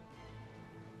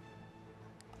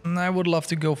 I would love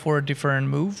to go for a different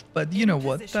move, but you know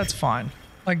what? That's fine.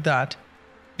 Like that.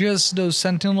 Just those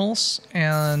sentinels,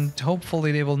 and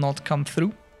hopefully they will not come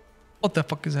through. What the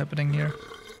fuck is happening here?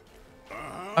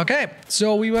 Okay,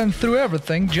 so we went through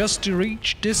everything just to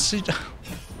reach this...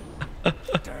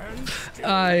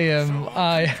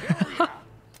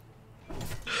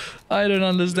 I don't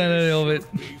understand any of it.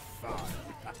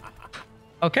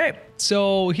 Okay,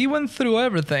 so he went through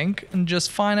everything and just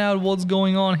find out what's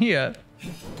going on here.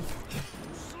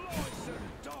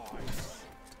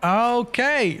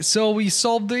 Okay, so we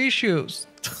solved the issues.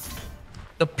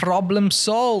 The problem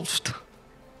solved.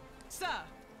 Sir.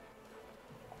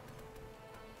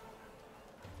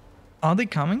 Are they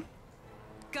coming?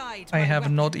 Guide I my have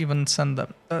weapon. not even sent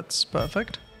them. That's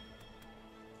perfect.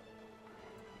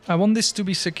 I want this to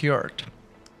be secured.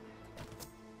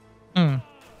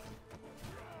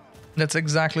 That's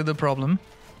exactly the problem.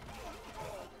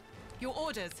 Your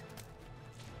orders.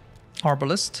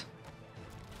 Arbalist.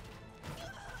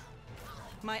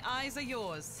 My eyes are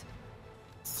yours.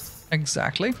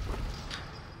 Exactly.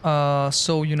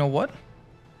 So you know what?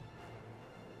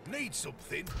 Need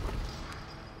something?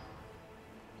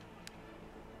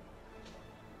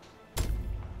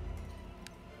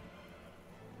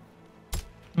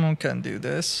 I can do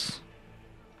this.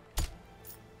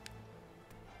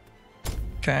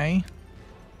 Okay.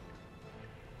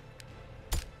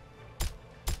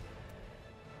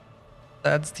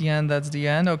 That's the end, that's the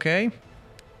end, okay.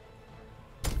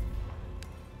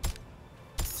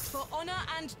 For honor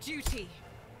and duty.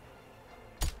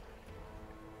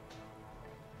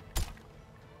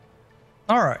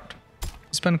 Alright.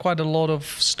 Spent quite a lot of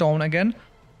stone again.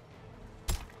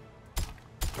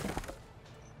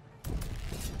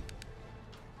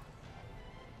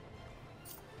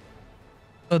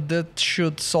 But that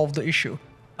should solve the issue.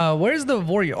 Where is the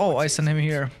warrior? Oh, I sent him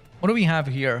here. What do we have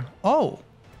here? Oh.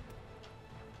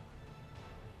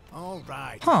 All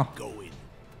right, Huh. going.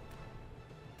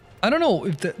 I don't know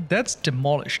if that's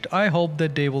demolished. I hope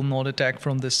that they will not attack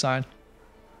from this side.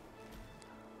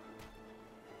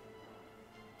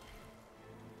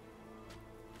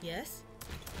 Yes?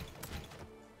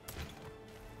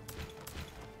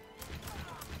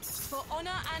 For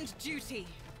honor and duty.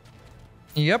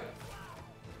 Yep.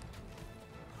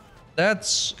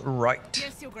 That's right.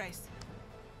 Yes, Your Grace.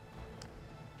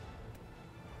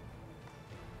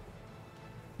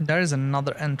 There is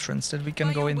another entrance that we can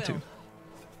By go your into. will.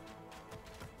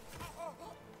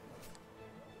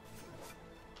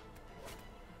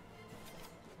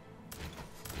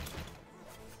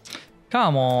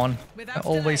 Come on. Without I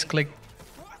always delay. click.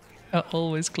 I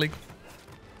always click.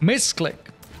 Misclick.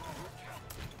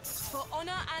 For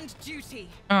honor and duty.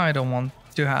 I don't want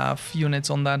to have units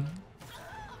on that.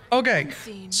 Okay,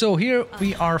 so here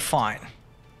we are fine.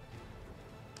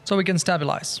 So we can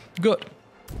stabilize. Good.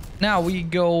 Now we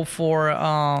go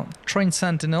for trained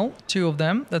sentinel, 2 of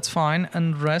them, that's fine,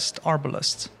 and rest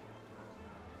arbalists.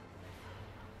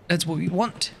 That's what we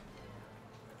want.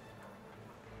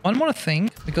 One more thing,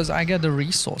 because I get the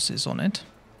resources on it.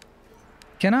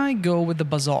 Can I go with the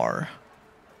bazaar?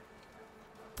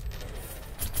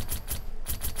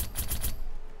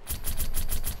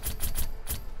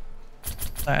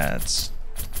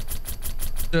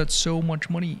 That's so much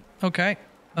money. Okay,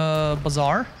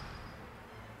 bazaar.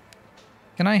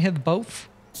 Can I hit both?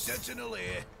 Sentinel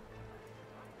here.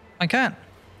 I can.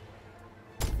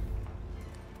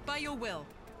 By your will.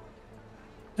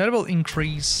 That will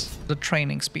increase the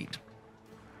training speed.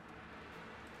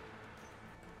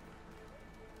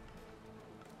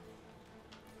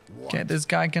 Okay, this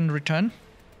guy can return.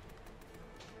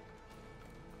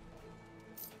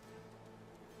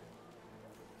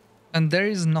 And there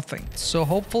is nothing. So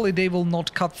hopefully they will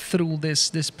not cut through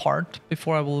this part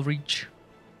before I will reach.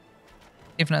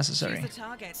 If necessary. Choose the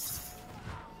target.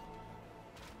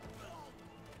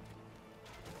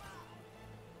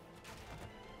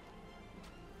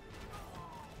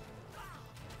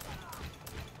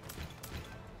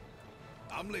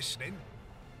 I'm listening.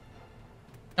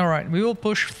 Alright, we will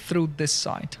push through this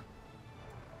side.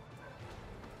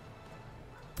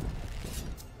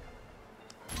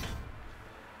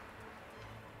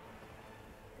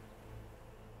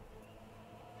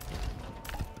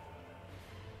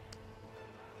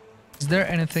 Is there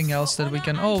anything else that we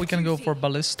can... Oh, we can go for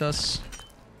ballistas.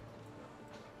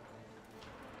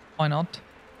 Why not?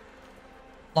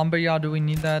 Lumberyard, do we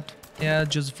need that? Yeah,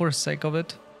 just for the sake of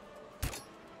it.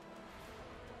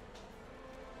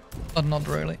 But not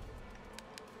really.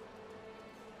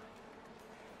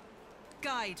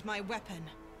 Guide my weapon.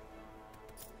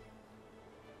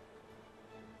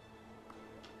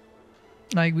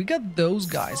 Like, we got those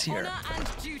guys For here. honor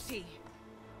and duty.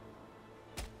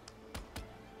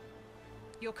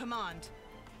 Your command.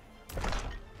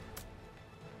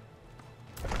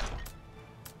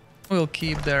 We'll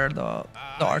keep there the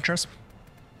archers.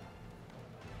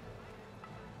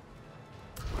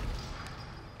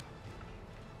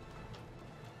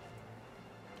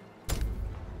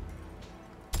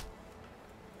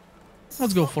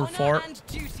 Let's go for Honor 4. and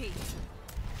duty.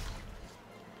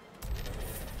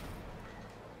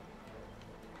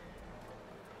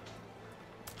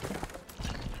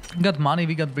 We got money,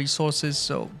 we got resources,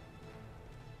 so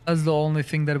that's the only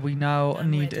thing that we now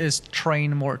need is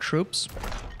train more troops.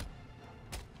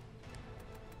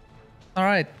 All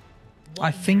right, I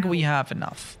think we have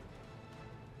enough.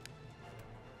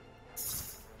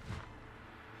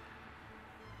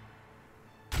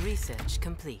 Research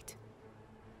complete.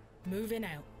 Moving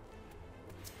out.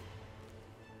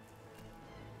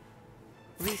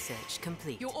 Research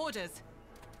complete. Your orders.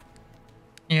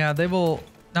 Yeah, they will.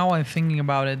 Now I'm thinking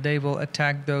about it, they will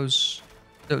attack those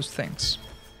things.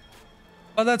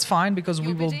 But that's fine because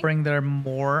we will bring there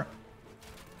more.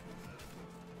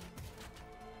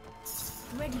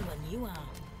 Ready when you are.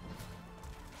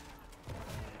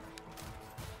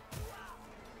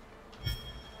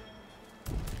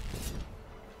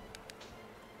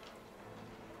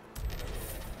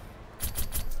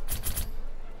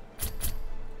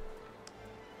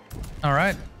 All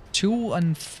right, 2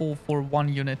 and 4 for 1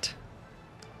 unit.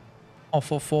 Or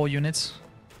for 4 units.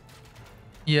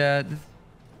 Yeah,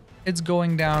 it's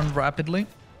going down rapidly.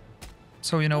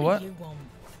 So you know what?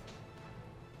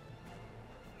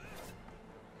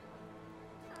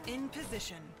 In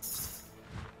position.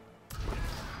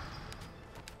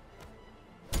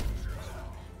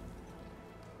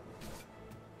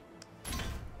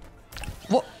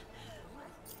 What?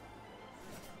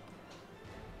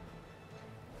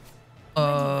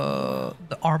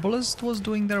 The arbalist was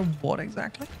doing their what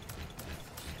exactly?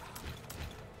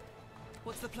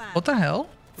 What's the plan? What the hell?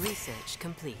 Research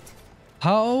complete.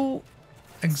 How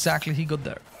exactly he got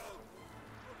there?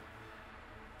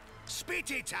 Spit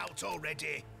it out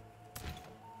already.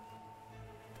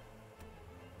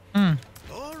 Hmm.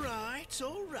 All right,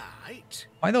 all right.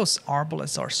 Why those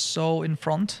arbalists are so in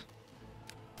front?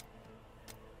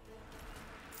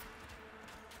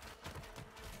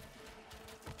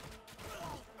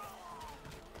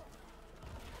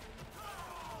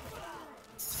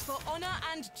 For honor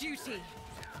and duty.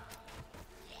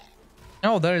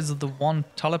 Oh, there is the one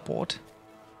teleport.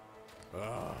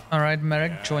 All right,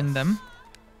 Merek, join them.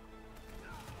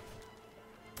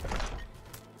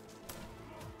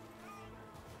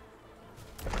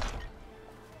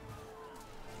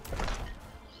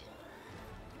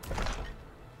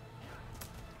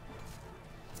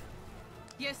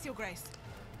 Yes, Your Grace.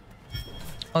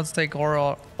 Let's take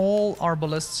all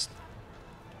arbalists.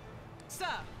 Sir.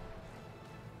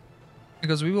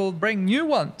 Because we will bring new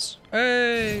ones.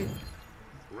 Hey!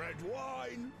 Red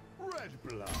wine, red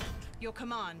blood. Your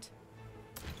command.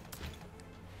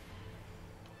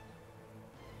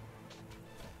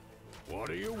 What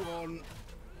do you want?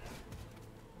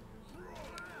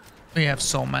 We have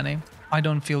so many. I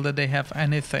don't feel that they have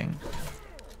anything.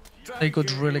 They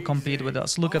could really compete with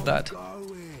us. Look at that.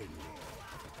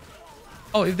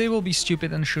 Oh, if they will be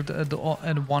stupid and shoot at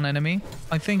one enemy,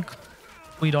 I think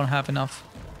we don't have enough.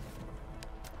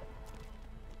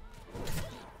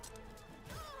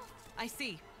 I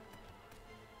see.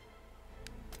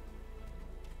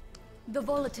 The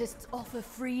Volatists offer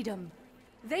freedom.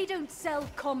 They don't sell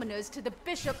commoners to the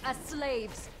bishop as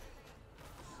slaves.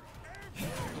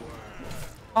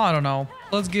 I don't know.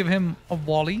 Let's give him a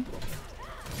volley.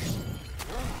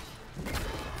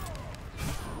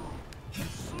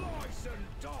 Slice and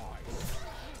dice.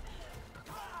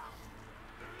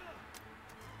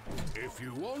 If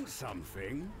you want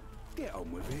something, get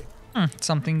on with it.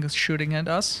 Something is shooting at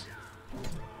us.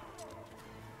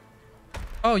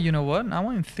 Oh, you know what? Now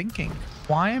I'm thinking.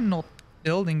 Why I'm not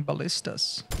building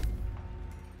ballistas?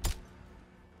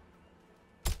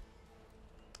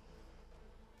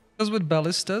 Because with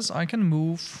ballistas, I can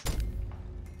move.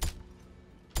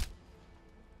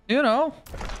 You know.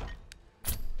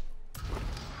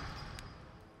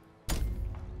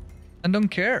 And don't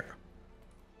care.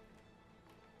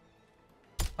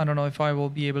 I don't know if I will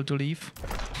be able to leave.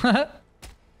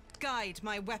 Guide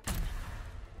my weapon.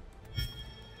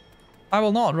 I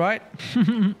will not, right?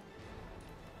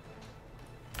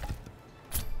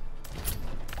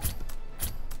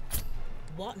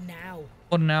 What now?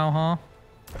 What now, huh?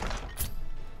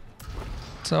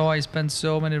 So I spent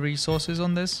so many resources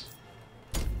on this.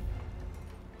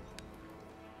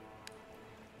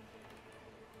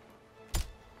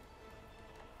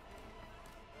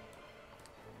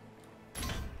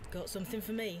 Got something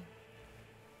for me?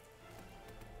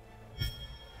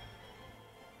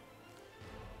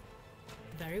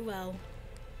 Very well.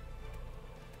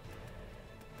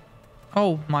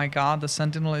 Oh my god, the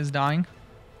sentinel is dying.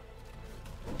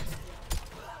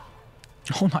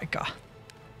 Oh my god.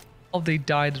 Oh, they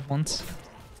died at once.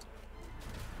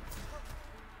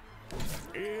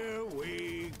 Here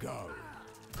we go.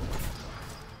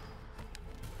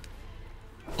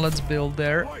 Let's build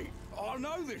there. Wait, I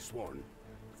know this one.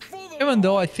 Fire! Even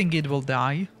though I think it will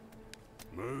die.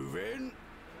 Move in.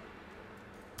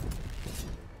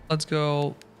 Let's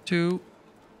go 2.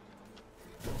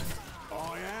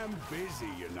 I am busy,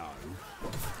 you know.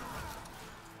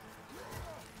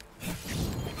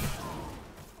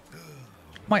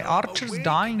 My archer's Awake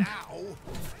dying. now.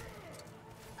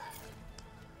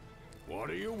 What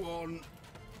do you want?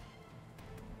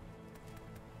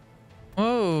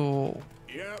 Oh,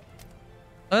 Yep.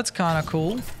 that's kind of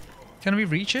cool. Can we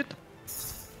reach it?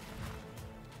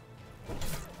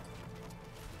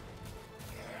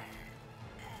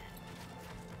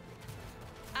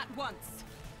 At once.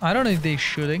 I don't know if they're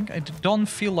shooting. I don't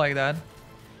feel like that.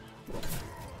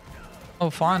 Oh,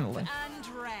 finally. And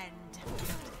rend.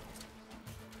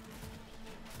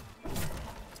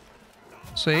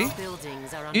 See? Our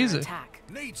buildings are under Easy. attack.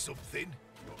 Need something?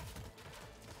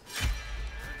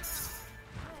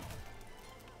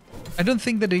 I don't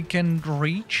think that it can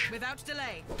reach Without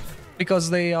delay. because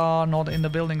they are not in the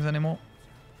buildings anymore.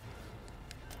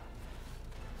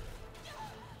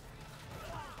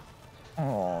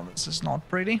 Oh, this is not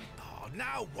pretty. Oh,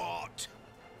 now what?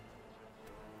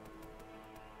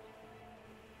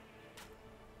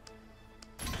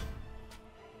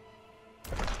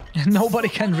 Nobody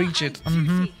can reach it. And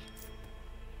duty.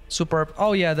 Superb.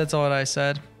 Oh yeah, that's what I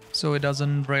said. So it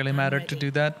doesn't really matter to ready.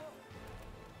 do that.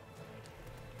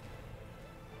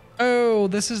 Oh,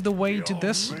 this is the way to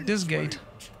this gate.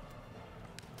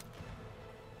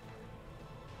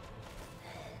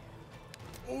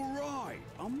 All right,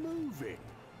 I'm moving.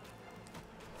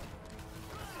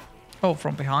 Oh,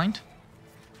 from behind.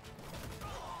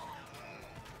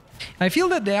 I feel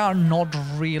that they are not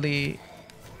really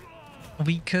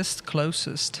weakest,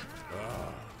 closest.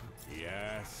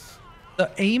 Yes. The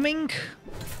aiming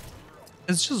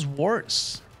is just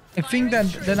worse. I think that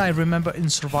then I remember in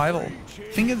survival.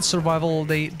 I think in survival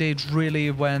they really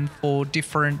went for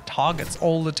different targets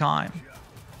all the time.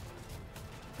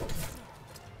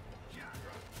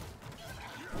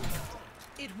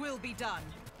 It will be done.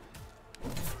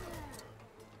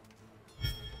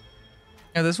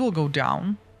 Yeah, this will go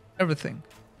down. Everything.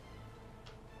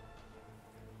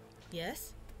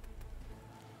 Yes?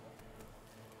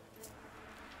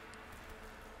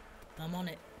 I'm on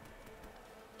it.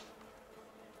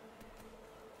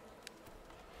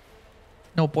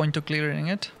 No point to clearing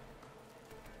it.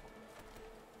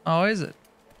 How is it?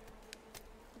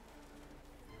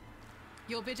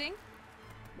 Your bidding?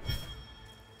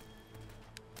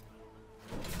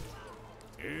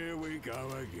 Here we go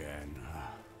again.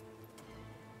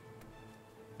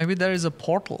 Maybe there is a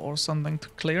portal or something to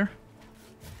clear.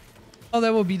 Oh,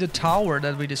 that will be the tower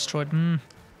that we destroyed.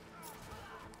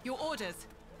 Your orders.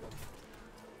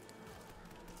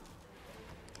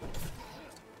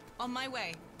 On my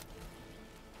way.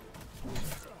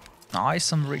 Nice,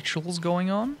 some rituals going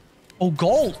on. Oh,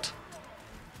 gold!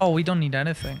 Oh, we don't need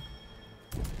anything.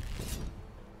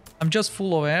 I'm just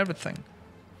full of everything.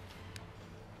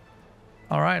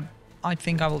 Alright, I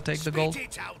think I will take the gold.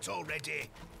 Spit it out already.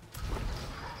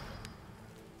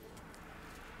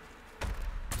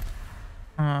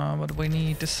 What we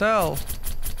need to sell.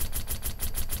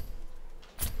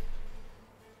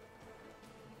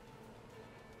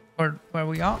 Where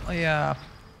we are? Oh, yeah.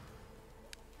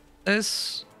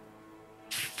 This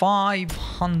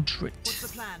 500. What's the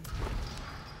plan?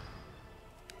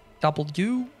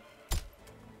 W.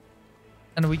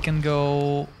 And we can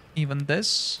go even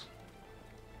this.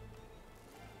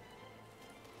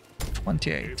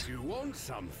 28. If you want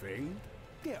something,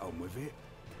 get on with it.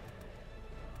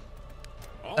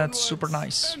 That's super Onwards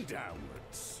nice. And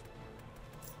downwards.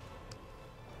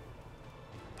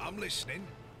 I'm listening.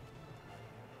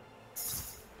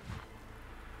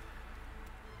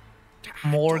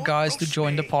 More Don't guys to rush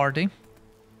join the me. party.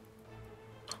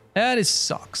 That is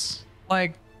sucks.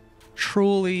 Like,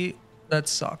 truly, that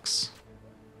sucks.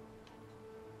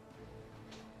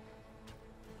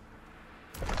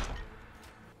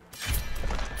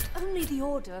 Only the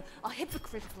Order are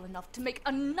hypocritical enough to make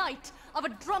a knight of a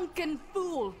drunken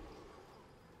fool.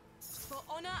 For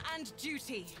honor and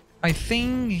duty. I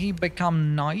think he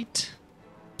become knight.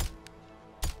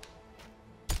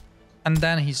 And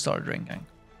then he started drinking.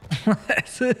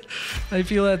 I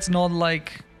feel that's not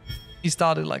like he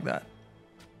started like that.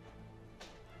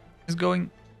 He's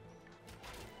going.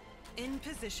 In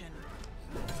position.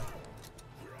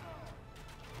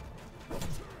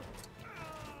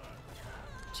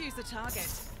 Choose the target.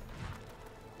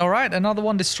 All right, another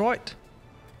one destroyed.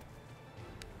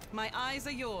 My eyes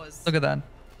are yours. Look at that.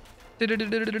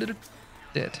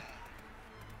 Dead.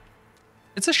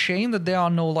 It's a shame that there are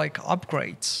no like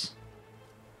upgrades.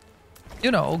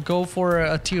 You know, go for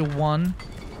a tier 1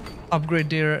 upgrade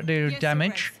their Yes, Your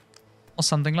damage Grace. or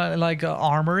something like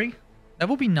armory. That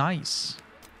would be nice.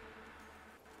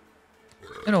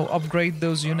 You know, upgrade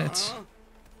those units.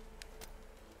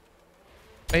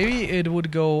 Maybe it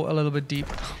would go a little bit deep.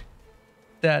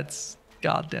 That's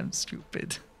goddamn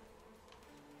stupid.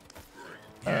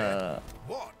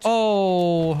 What?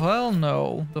 Oh, hell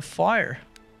no. The fire.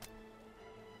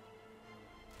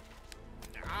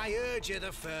 I heard you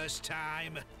the first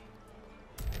time.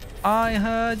 I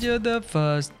heard you the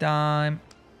first time.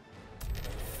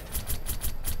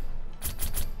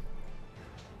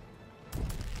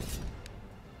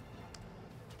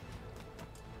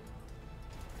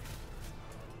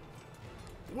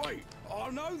 Wait, I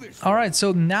know this. All right,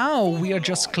 so now we are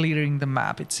just clearing the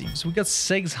map, it seems. We got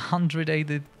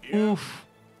 680. Oof.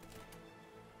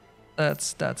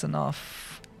 That's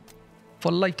enough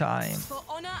for lifetime. For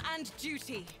honor and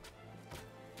duty.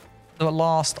 The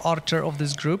last archer of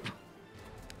this group.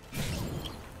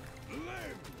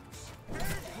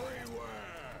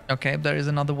 Okay, there is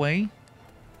another way.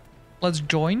 Let's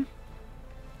join.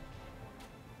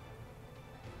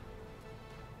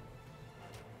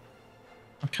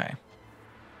 Okay,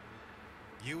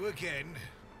 You again.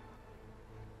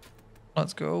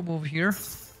 let's go move here.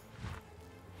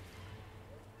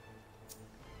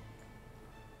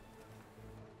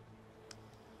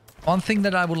 One thing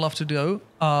that I would love to do,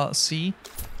 see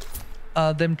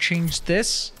them change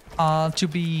this to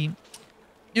be,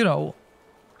 you know,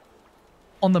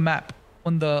 on the map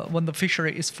when the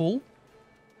fishery is full.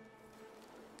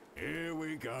 Here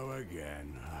we go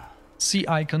again. See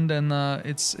icon, then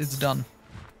it's done.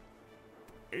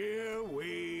 Here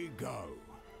we go.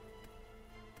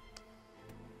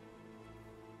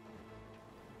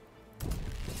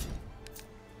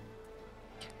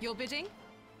 Your bidding?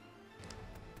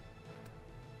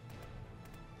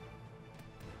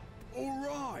 All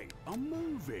right, I'm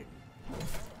moving.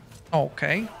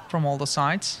 Okay, from all the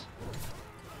sides.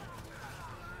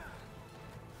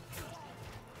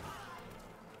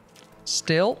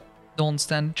 Still, don't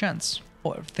stand a chance.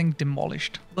 Oh, everything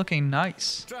demolished. Looking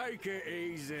nice. Take it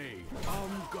easy. I'm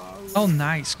going. Oh,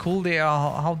 nice. Cool they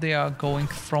are, how they are going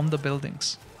from the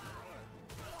buildings.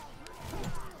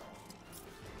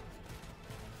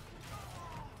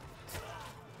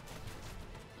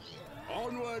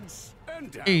 Onwards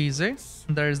and down. Easy.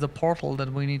 There is the portal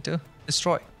that we need to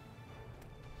destroy.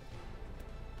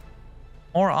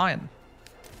 More iron.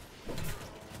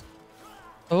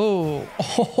 Oh,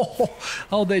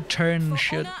 how they turn For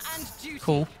shit. honor and duty.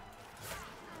 Cool.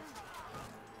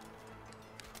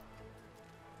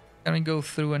 Can we go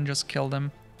through and just kill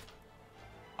them?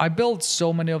 I built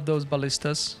so many of those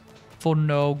ballistas for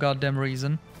no goddamn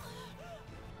reason.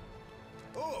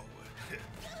 Oh,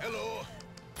 hello.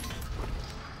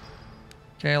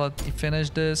 Okay, let me finish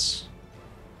this.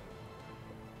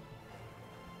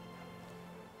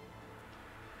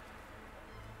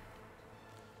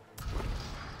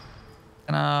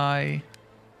 Can I...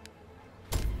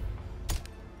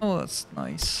 Oh, that's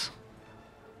nice.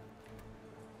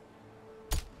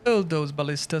 Build those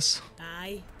ballistas.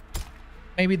 Aye.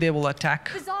 Maybe they will attack.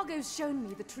 Vizago's shown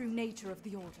me the true nature of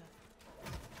the Order.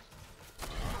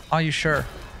 Are you sure?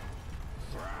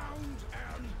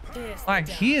 Yes, Like,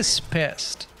 he is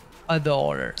pissed at the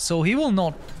Order. So he will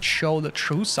not show the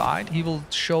true side. He will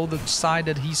show the side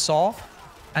that he saw.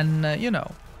 And, you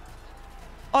know.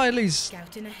 Or at least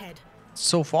Scouting ahead.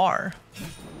 so far.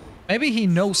 Maybe he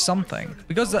knows something.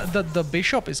 Because the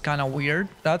bishop is kind of weird.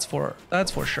 That's for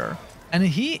sure. And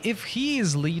if he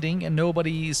is leading and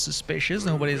nobody is suspicious,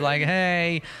 nobody's like,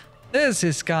 hey, this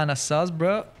is kind of sus,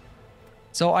 bro.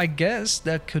 So I guess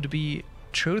there could be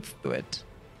truth to it.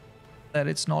 That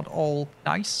it's not all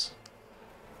nice.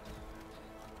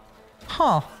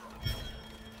 Huh.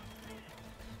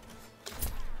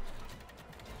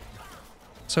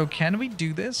 So can we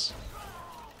do this?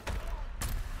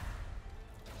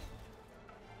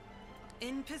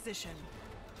 In position.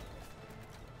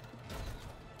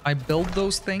 I build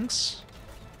those things.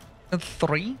 At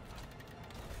 3.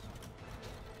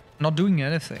 Not doing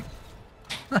anything.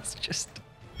 That's just...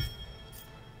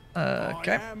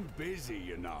 okay. I am busy,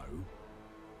 you know.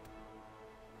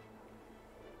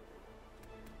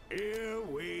 Here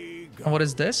we go. And what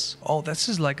is this? Oh, this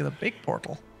is like the big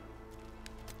portal.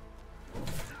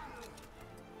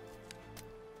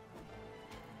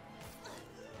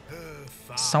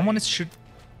 Someone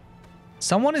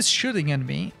is shooting at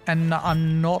me, and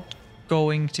I'm not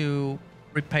going to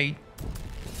repay.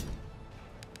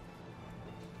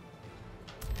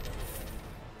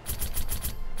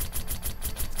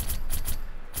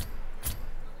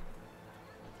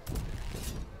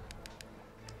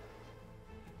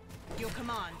 Your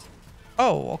command.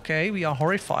 Oh, okay, we are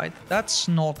horrified. That's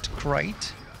not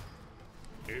great.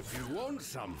 If you want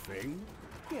something,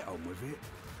 get on with it.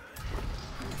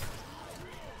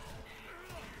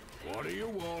 What do you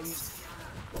want?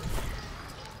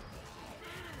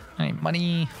 Any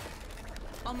money?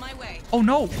 On my way. Oh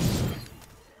no!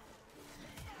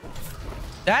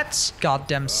 That's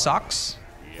goddamn sucks.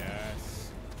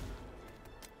 Yes.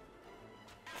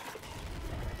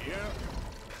 Yeah.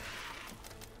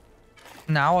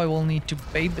 Now I will need to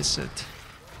babysit.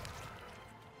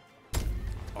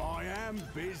 I am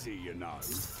busy, you know.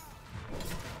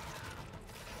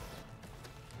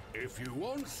 If you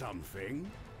want something,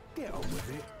 get on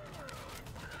with it.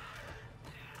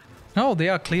 No, they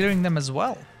are clearing them as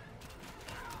well.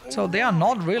 So they are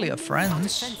not really a Our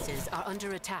friends. defenses are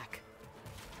under attack.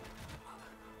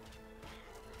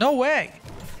 No way!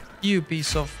 You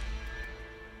piece of...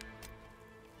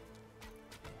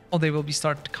 Oh, they will be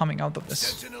start coming out of this.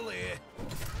 Sentinel here.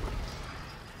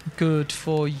 Good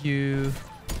for you.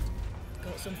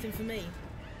 Got something for me?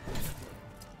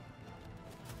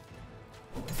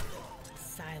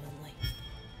 Silently.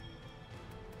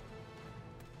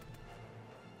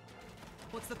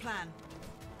 What's the plan?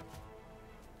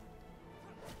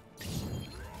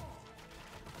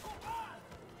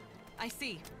 I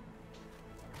see.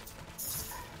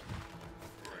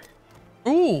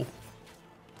 Ooh!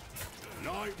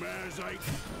 Nightmares ache.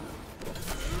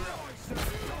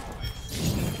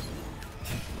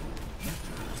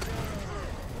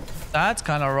 That's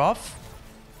kind of rough.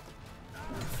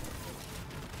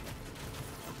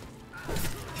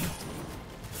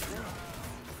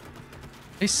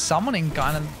 He's summoning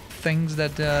kind of things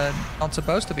that not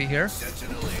supposed to be here.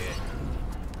 Sentinel here.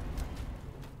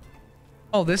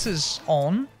 Oh, this is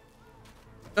on.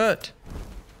 Good.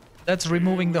 That's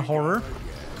removing the horror.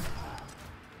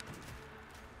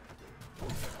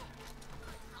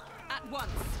 At once.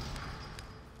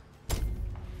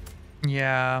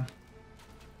 Yeah.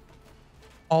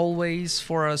 Always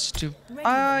for us to...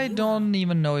 I don't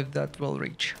even know if that will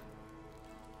reach.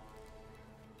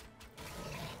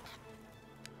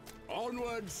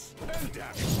 Onwards and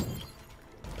down.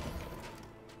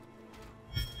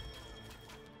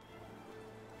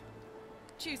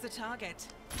 Choose a target.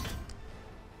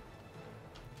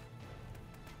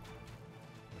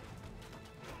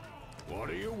 What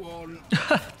do you want?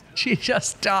 She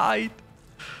just died.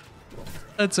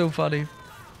 That's so funny.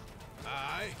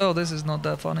 Aye. Oh, this is not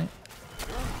that funny.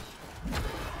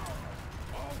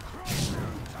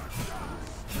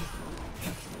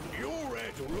 Your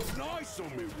head will look nice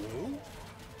on me wall.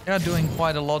 They are doing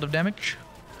quite a lot of damage.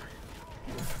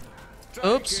 Take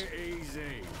Oops. it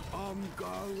easy. I'm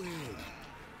going.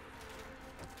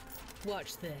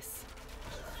 Watch this.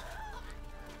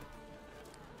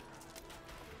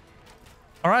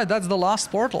 Alright, that's the last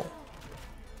portal.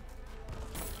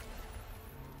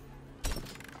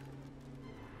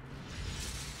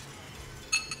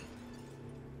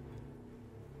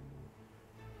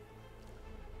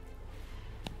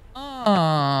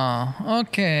 Ah,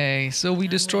 okay. So we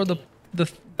destroyed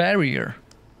the barrier.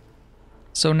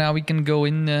 So now we can go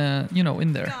in, you know,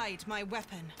 in there. Guide my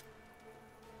weapon.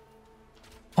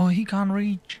 Oh, he can't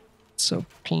reach. So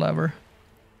clever.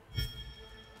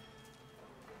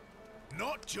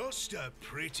 Not just a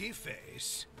pretty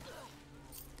face.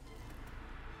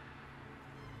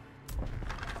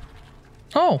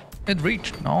 Oh, it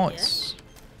reached. Nice.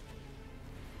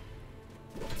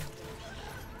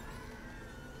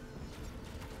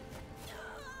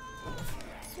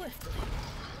 Swiftly.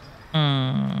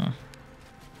 Hmm.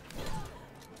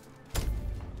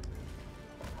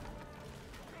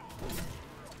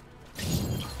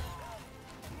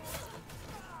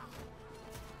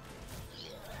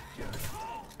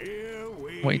 Here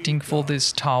we Waiting for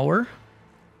this tower.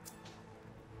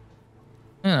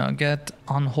 Get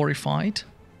unhorrified.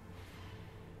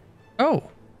 Oh,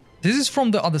 this is from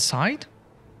the other side?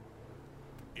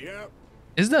 Yep.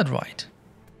 Is that right?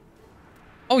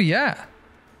 Oh, yeah.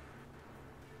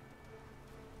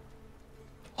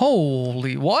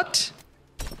 Holy, what?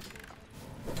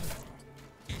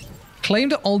 Claim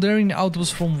the Aldarian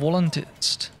outpost from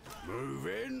volunteers. Move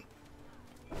in.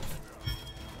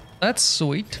 That's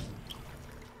sweet.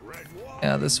 Red wine.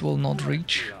 Yeah, this will not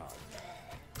reach.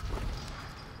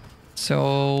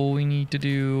 So we need to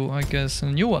do, I guess, a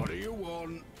new What one. do you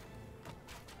want?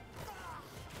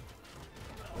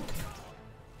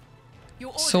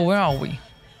 Your So where are we?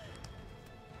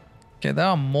 Okay, there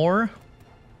are more.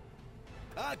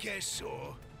 I guess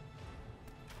so.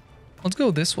 Let's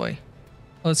go this way.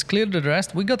 Let's clear the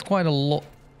rest. We got quite a lot.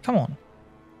 Come on.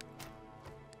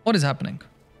 What is happening?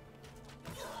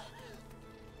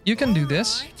 You can do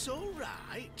this. It's all right.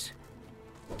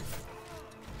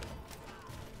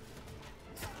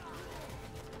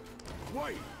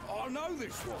 Wait, I know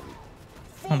this one.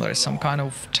 Oh, there is some kind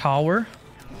of tower.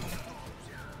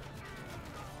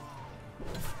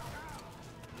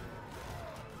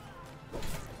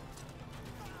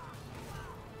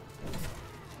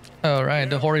 Alright,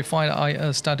 the horrified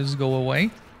eye status go away.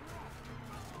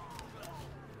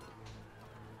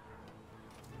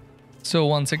 So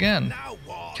once again, Now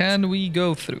what? can we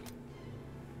go through?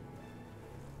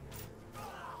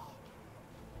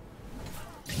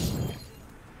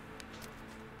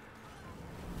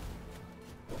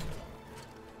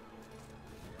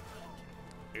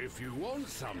 If you want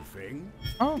something,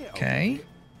 Okay.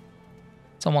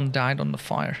 Someone died on the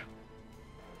fire.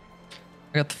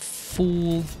 I got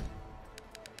full...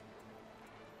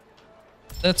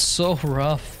 That's so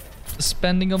rough. The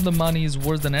spending of the money is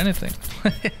worse than anything.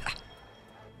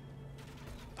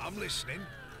 I'm listening.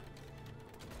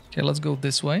 Okay, let's go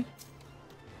this way.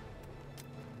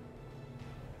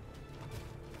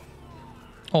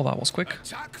 Oh, that was quick.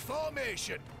 Attack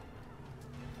formation.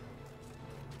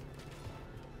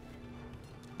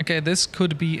 Okay, this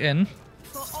could be in.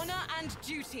 For honor and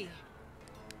duty.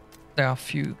 There are a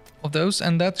few of those,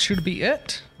 and that should be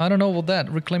it. I don't know what that.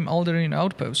 Reclaim Alderian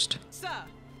Outpost. Sir.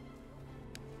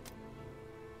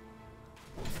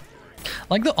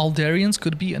 Like the Alderians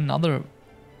could be another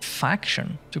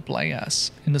faction to play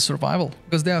as in the survival,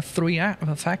 because there are 3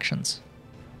 factions.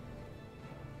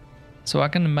 So I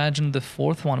can imagine the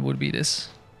 4th one would be this.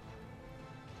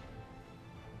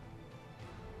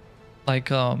 Like,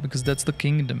 because that's the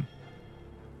kingdom.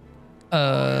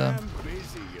 I'm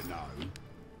busy, you know.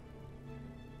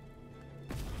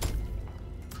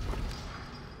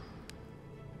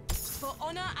 For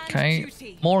honor and Okay,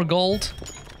 duty. more gold.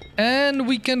 And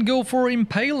we can go for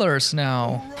impalers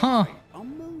now. Huh.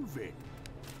 I'm moving.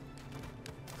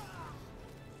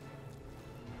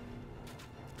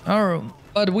 Oh,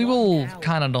 but we will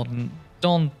kind of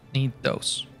don't need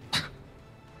those.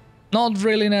 Not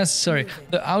really necessary.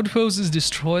 The outpost is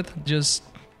destroyed. Just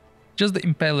the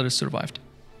impalers survived.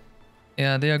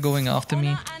 Yeah, they are going after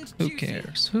me. Who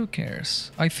cares? Who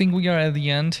cares? I think we are at the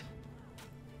end.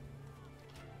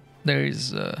 There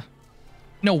is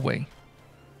no way.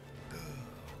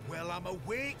 Well, I'm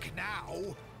awake now.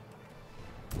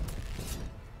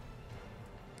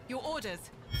 Your orders.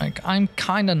 Like, I'm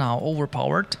kinda now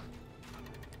overpowered.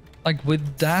 Like,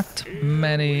 with that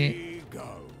many... We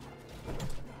go.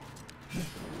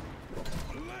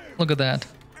 Look at that.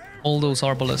 All those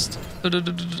arbalists.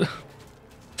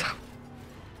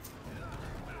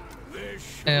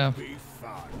 This should Yeah. be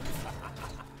fun.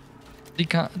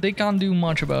 They can't do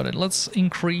much about it. Let's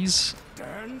increase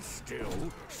Stand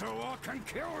still so I can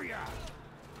kill ya.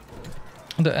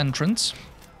 the entrance.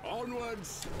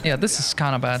 Onwards. Yeah, this is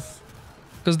kind of bad.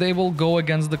 Because they will go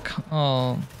against the...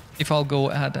 if I'll go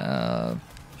at...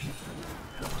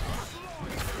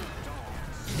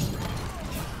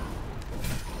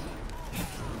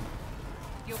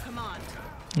 Your command.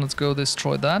 let's go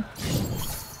destroy that.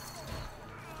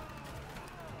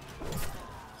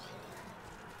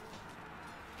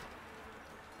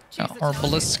 Yeah,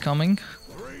 arbalists coming.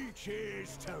 3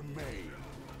 cheers to me.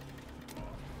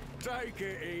 Take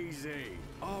it easy.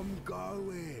 I'm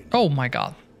going. Oh my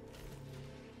god.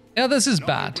 Yeah, this is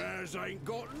bad. Bears ain't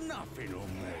got nothing on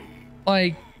me.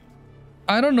 Like,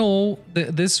 I don't know.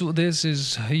 This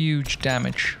is huge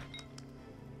damage.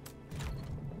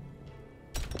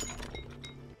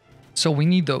 So we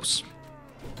need those.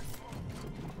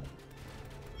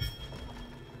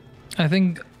 I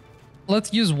think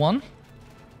let's use one.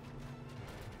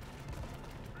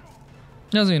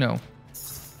 As you know,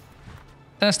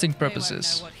 testing They won't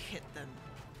purposes. know what hit them.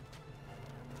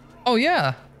 Oh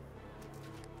yeah,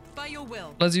 By your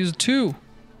will. let's use 2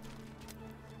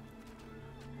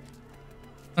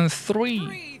 and 3.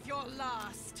 Breathe your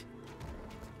last.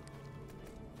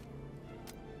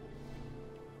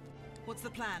 What's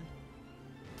the plan?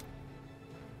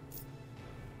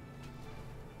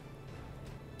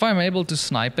 If I'm able to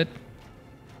snipe it,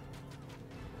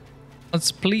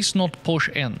 let's please not push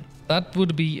in. That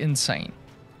would be insane.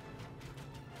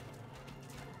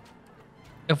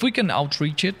 If we can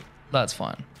outreach it, that's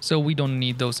fine. So we don't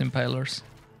need those impalers.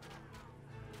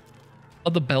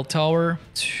 But the bell tower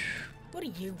What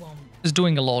do you want? is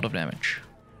doing a lot of damage.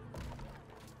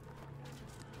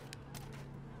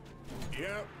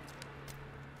 Yep.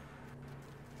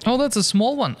 Oh, that's a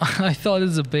small one. I thought it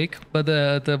was a big, but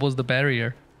that was the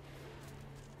barrier.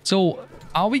 So,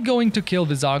 are we going to kill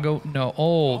Vizago? No.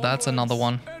 Oh, that's another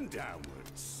one. And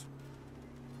downwards.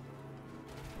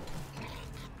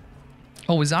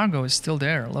 Oh, Vizago is still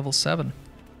there, level 7.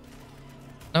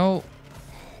 No.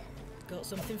 Got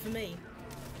something for me?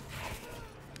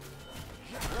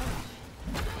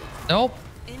 Nope,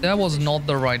 that was not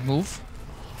the right move.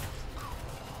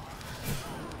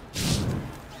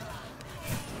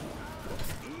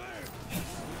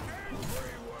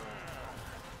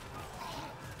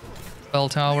 Bell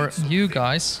tower, you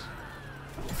guys.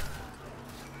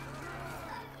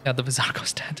 Yeah, the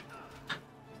Vizargo's dead.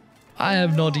 I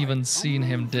have not even seen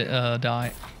him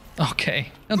die.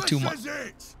 Okay, not too much. This is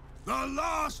it! The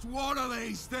last one of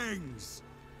these things!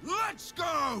 Let's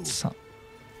go!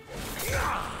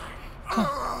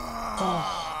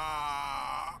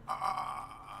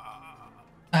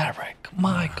 Merek,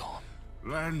 my god.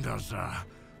 Lend us a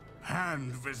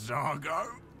hand, Vizargo.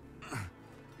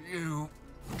 You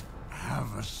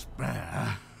have a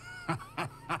spare.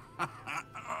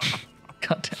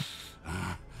 God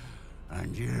damn.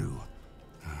 And you,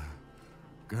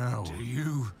 girl, do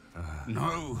you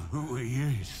know who he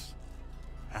is?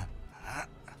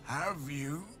 Have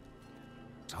you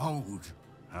told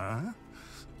her?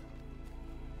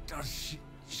 Does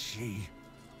she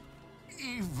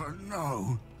even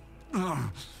know?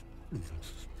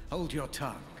 Hold your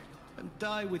tongue and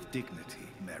die with dignity,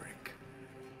 Merek.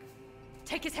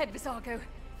 Take his head, Vizargo.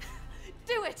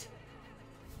 Do it!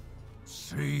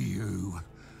 See you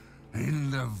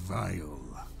in the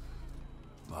Vale,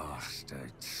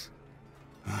 bastards.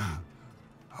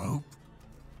 Hope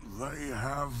they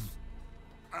have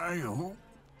ale.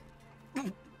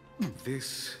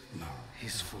 This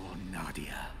is for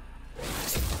Nadia.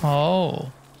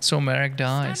 Oh, so Merek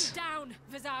dies. Stand down,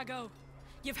 Vizargo.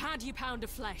 You've had your pound of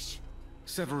flesh.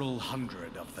 Several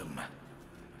hundred of them.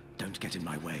 Don't get in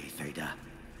my way, Theda.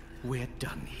 We're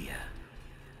done here.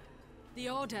 The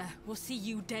Order will see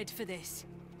you dead for this,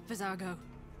 Vizargo.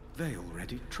 They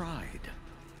already tried.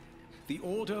 The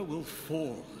Order will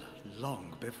fall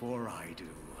long before I do.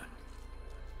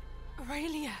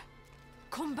 Aurelia,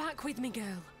 come back with me,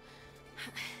 girl.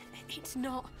 It's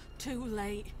not too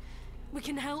late. We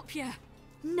can help you.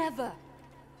 Never.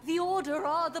 The Order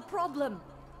are the problem.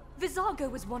 Vizargo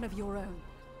was one of your own.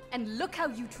 And look how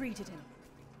you treated him.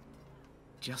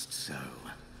 Just so.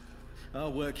 Our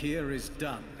work here is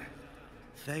done.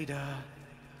 Theda,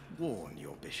 warn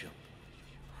your bishop.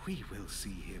 We will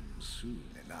see him soon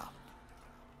enough.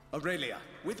 Aurelia,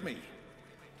 with me.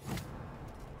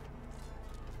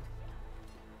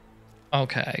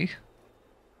 Okay.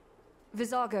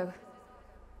 Vizargo.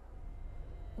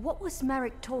 What was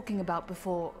Merek talking about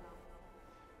before?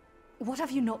 What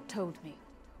have you not told me?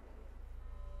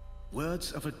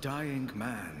 Words of a dying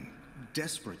man,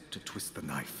 desperate to twist the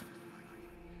knife.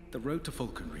 The road to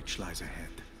Falconreach lies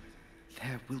ahead.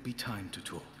 There will be time to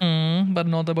talk. But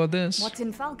not about this. What's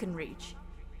in Falconreach?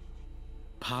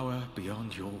 Power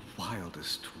beyond your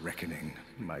wildest reckoning,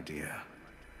 my dear.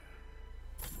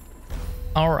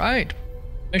 Alright.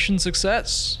 Mission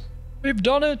success. We've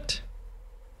done it.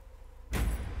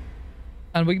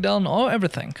 And we've done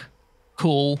everything.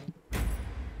 Cool.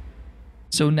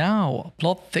 So now,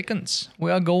 plot thickens.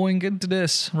 We are going into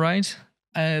this, right?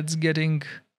 It's getting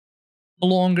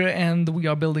longer and we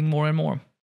are building more and more.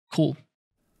 Cool.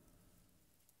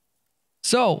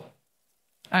 So,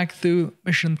 Act 2,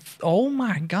 Mission... oh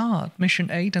my god, Mission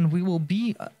 8, and we will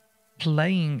be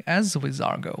playing as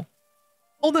Vizargo.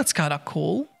 Oh, that's kinda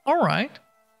cool. Alright.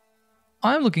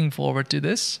 I'm looking forward to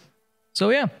this. So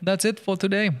yeah, that's it for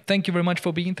today. Thank you very much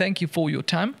for being. Thank you for your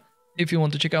time. If you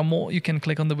want to check out more, you can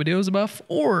click on the videos above,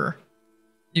 or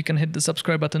you can hit the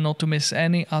subscribe button not to miss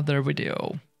any other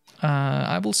video.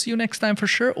 I will see you next time for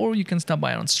sure, or you can stop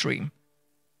by on stream.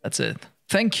 That's it.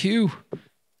 Thank you.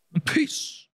 Peace.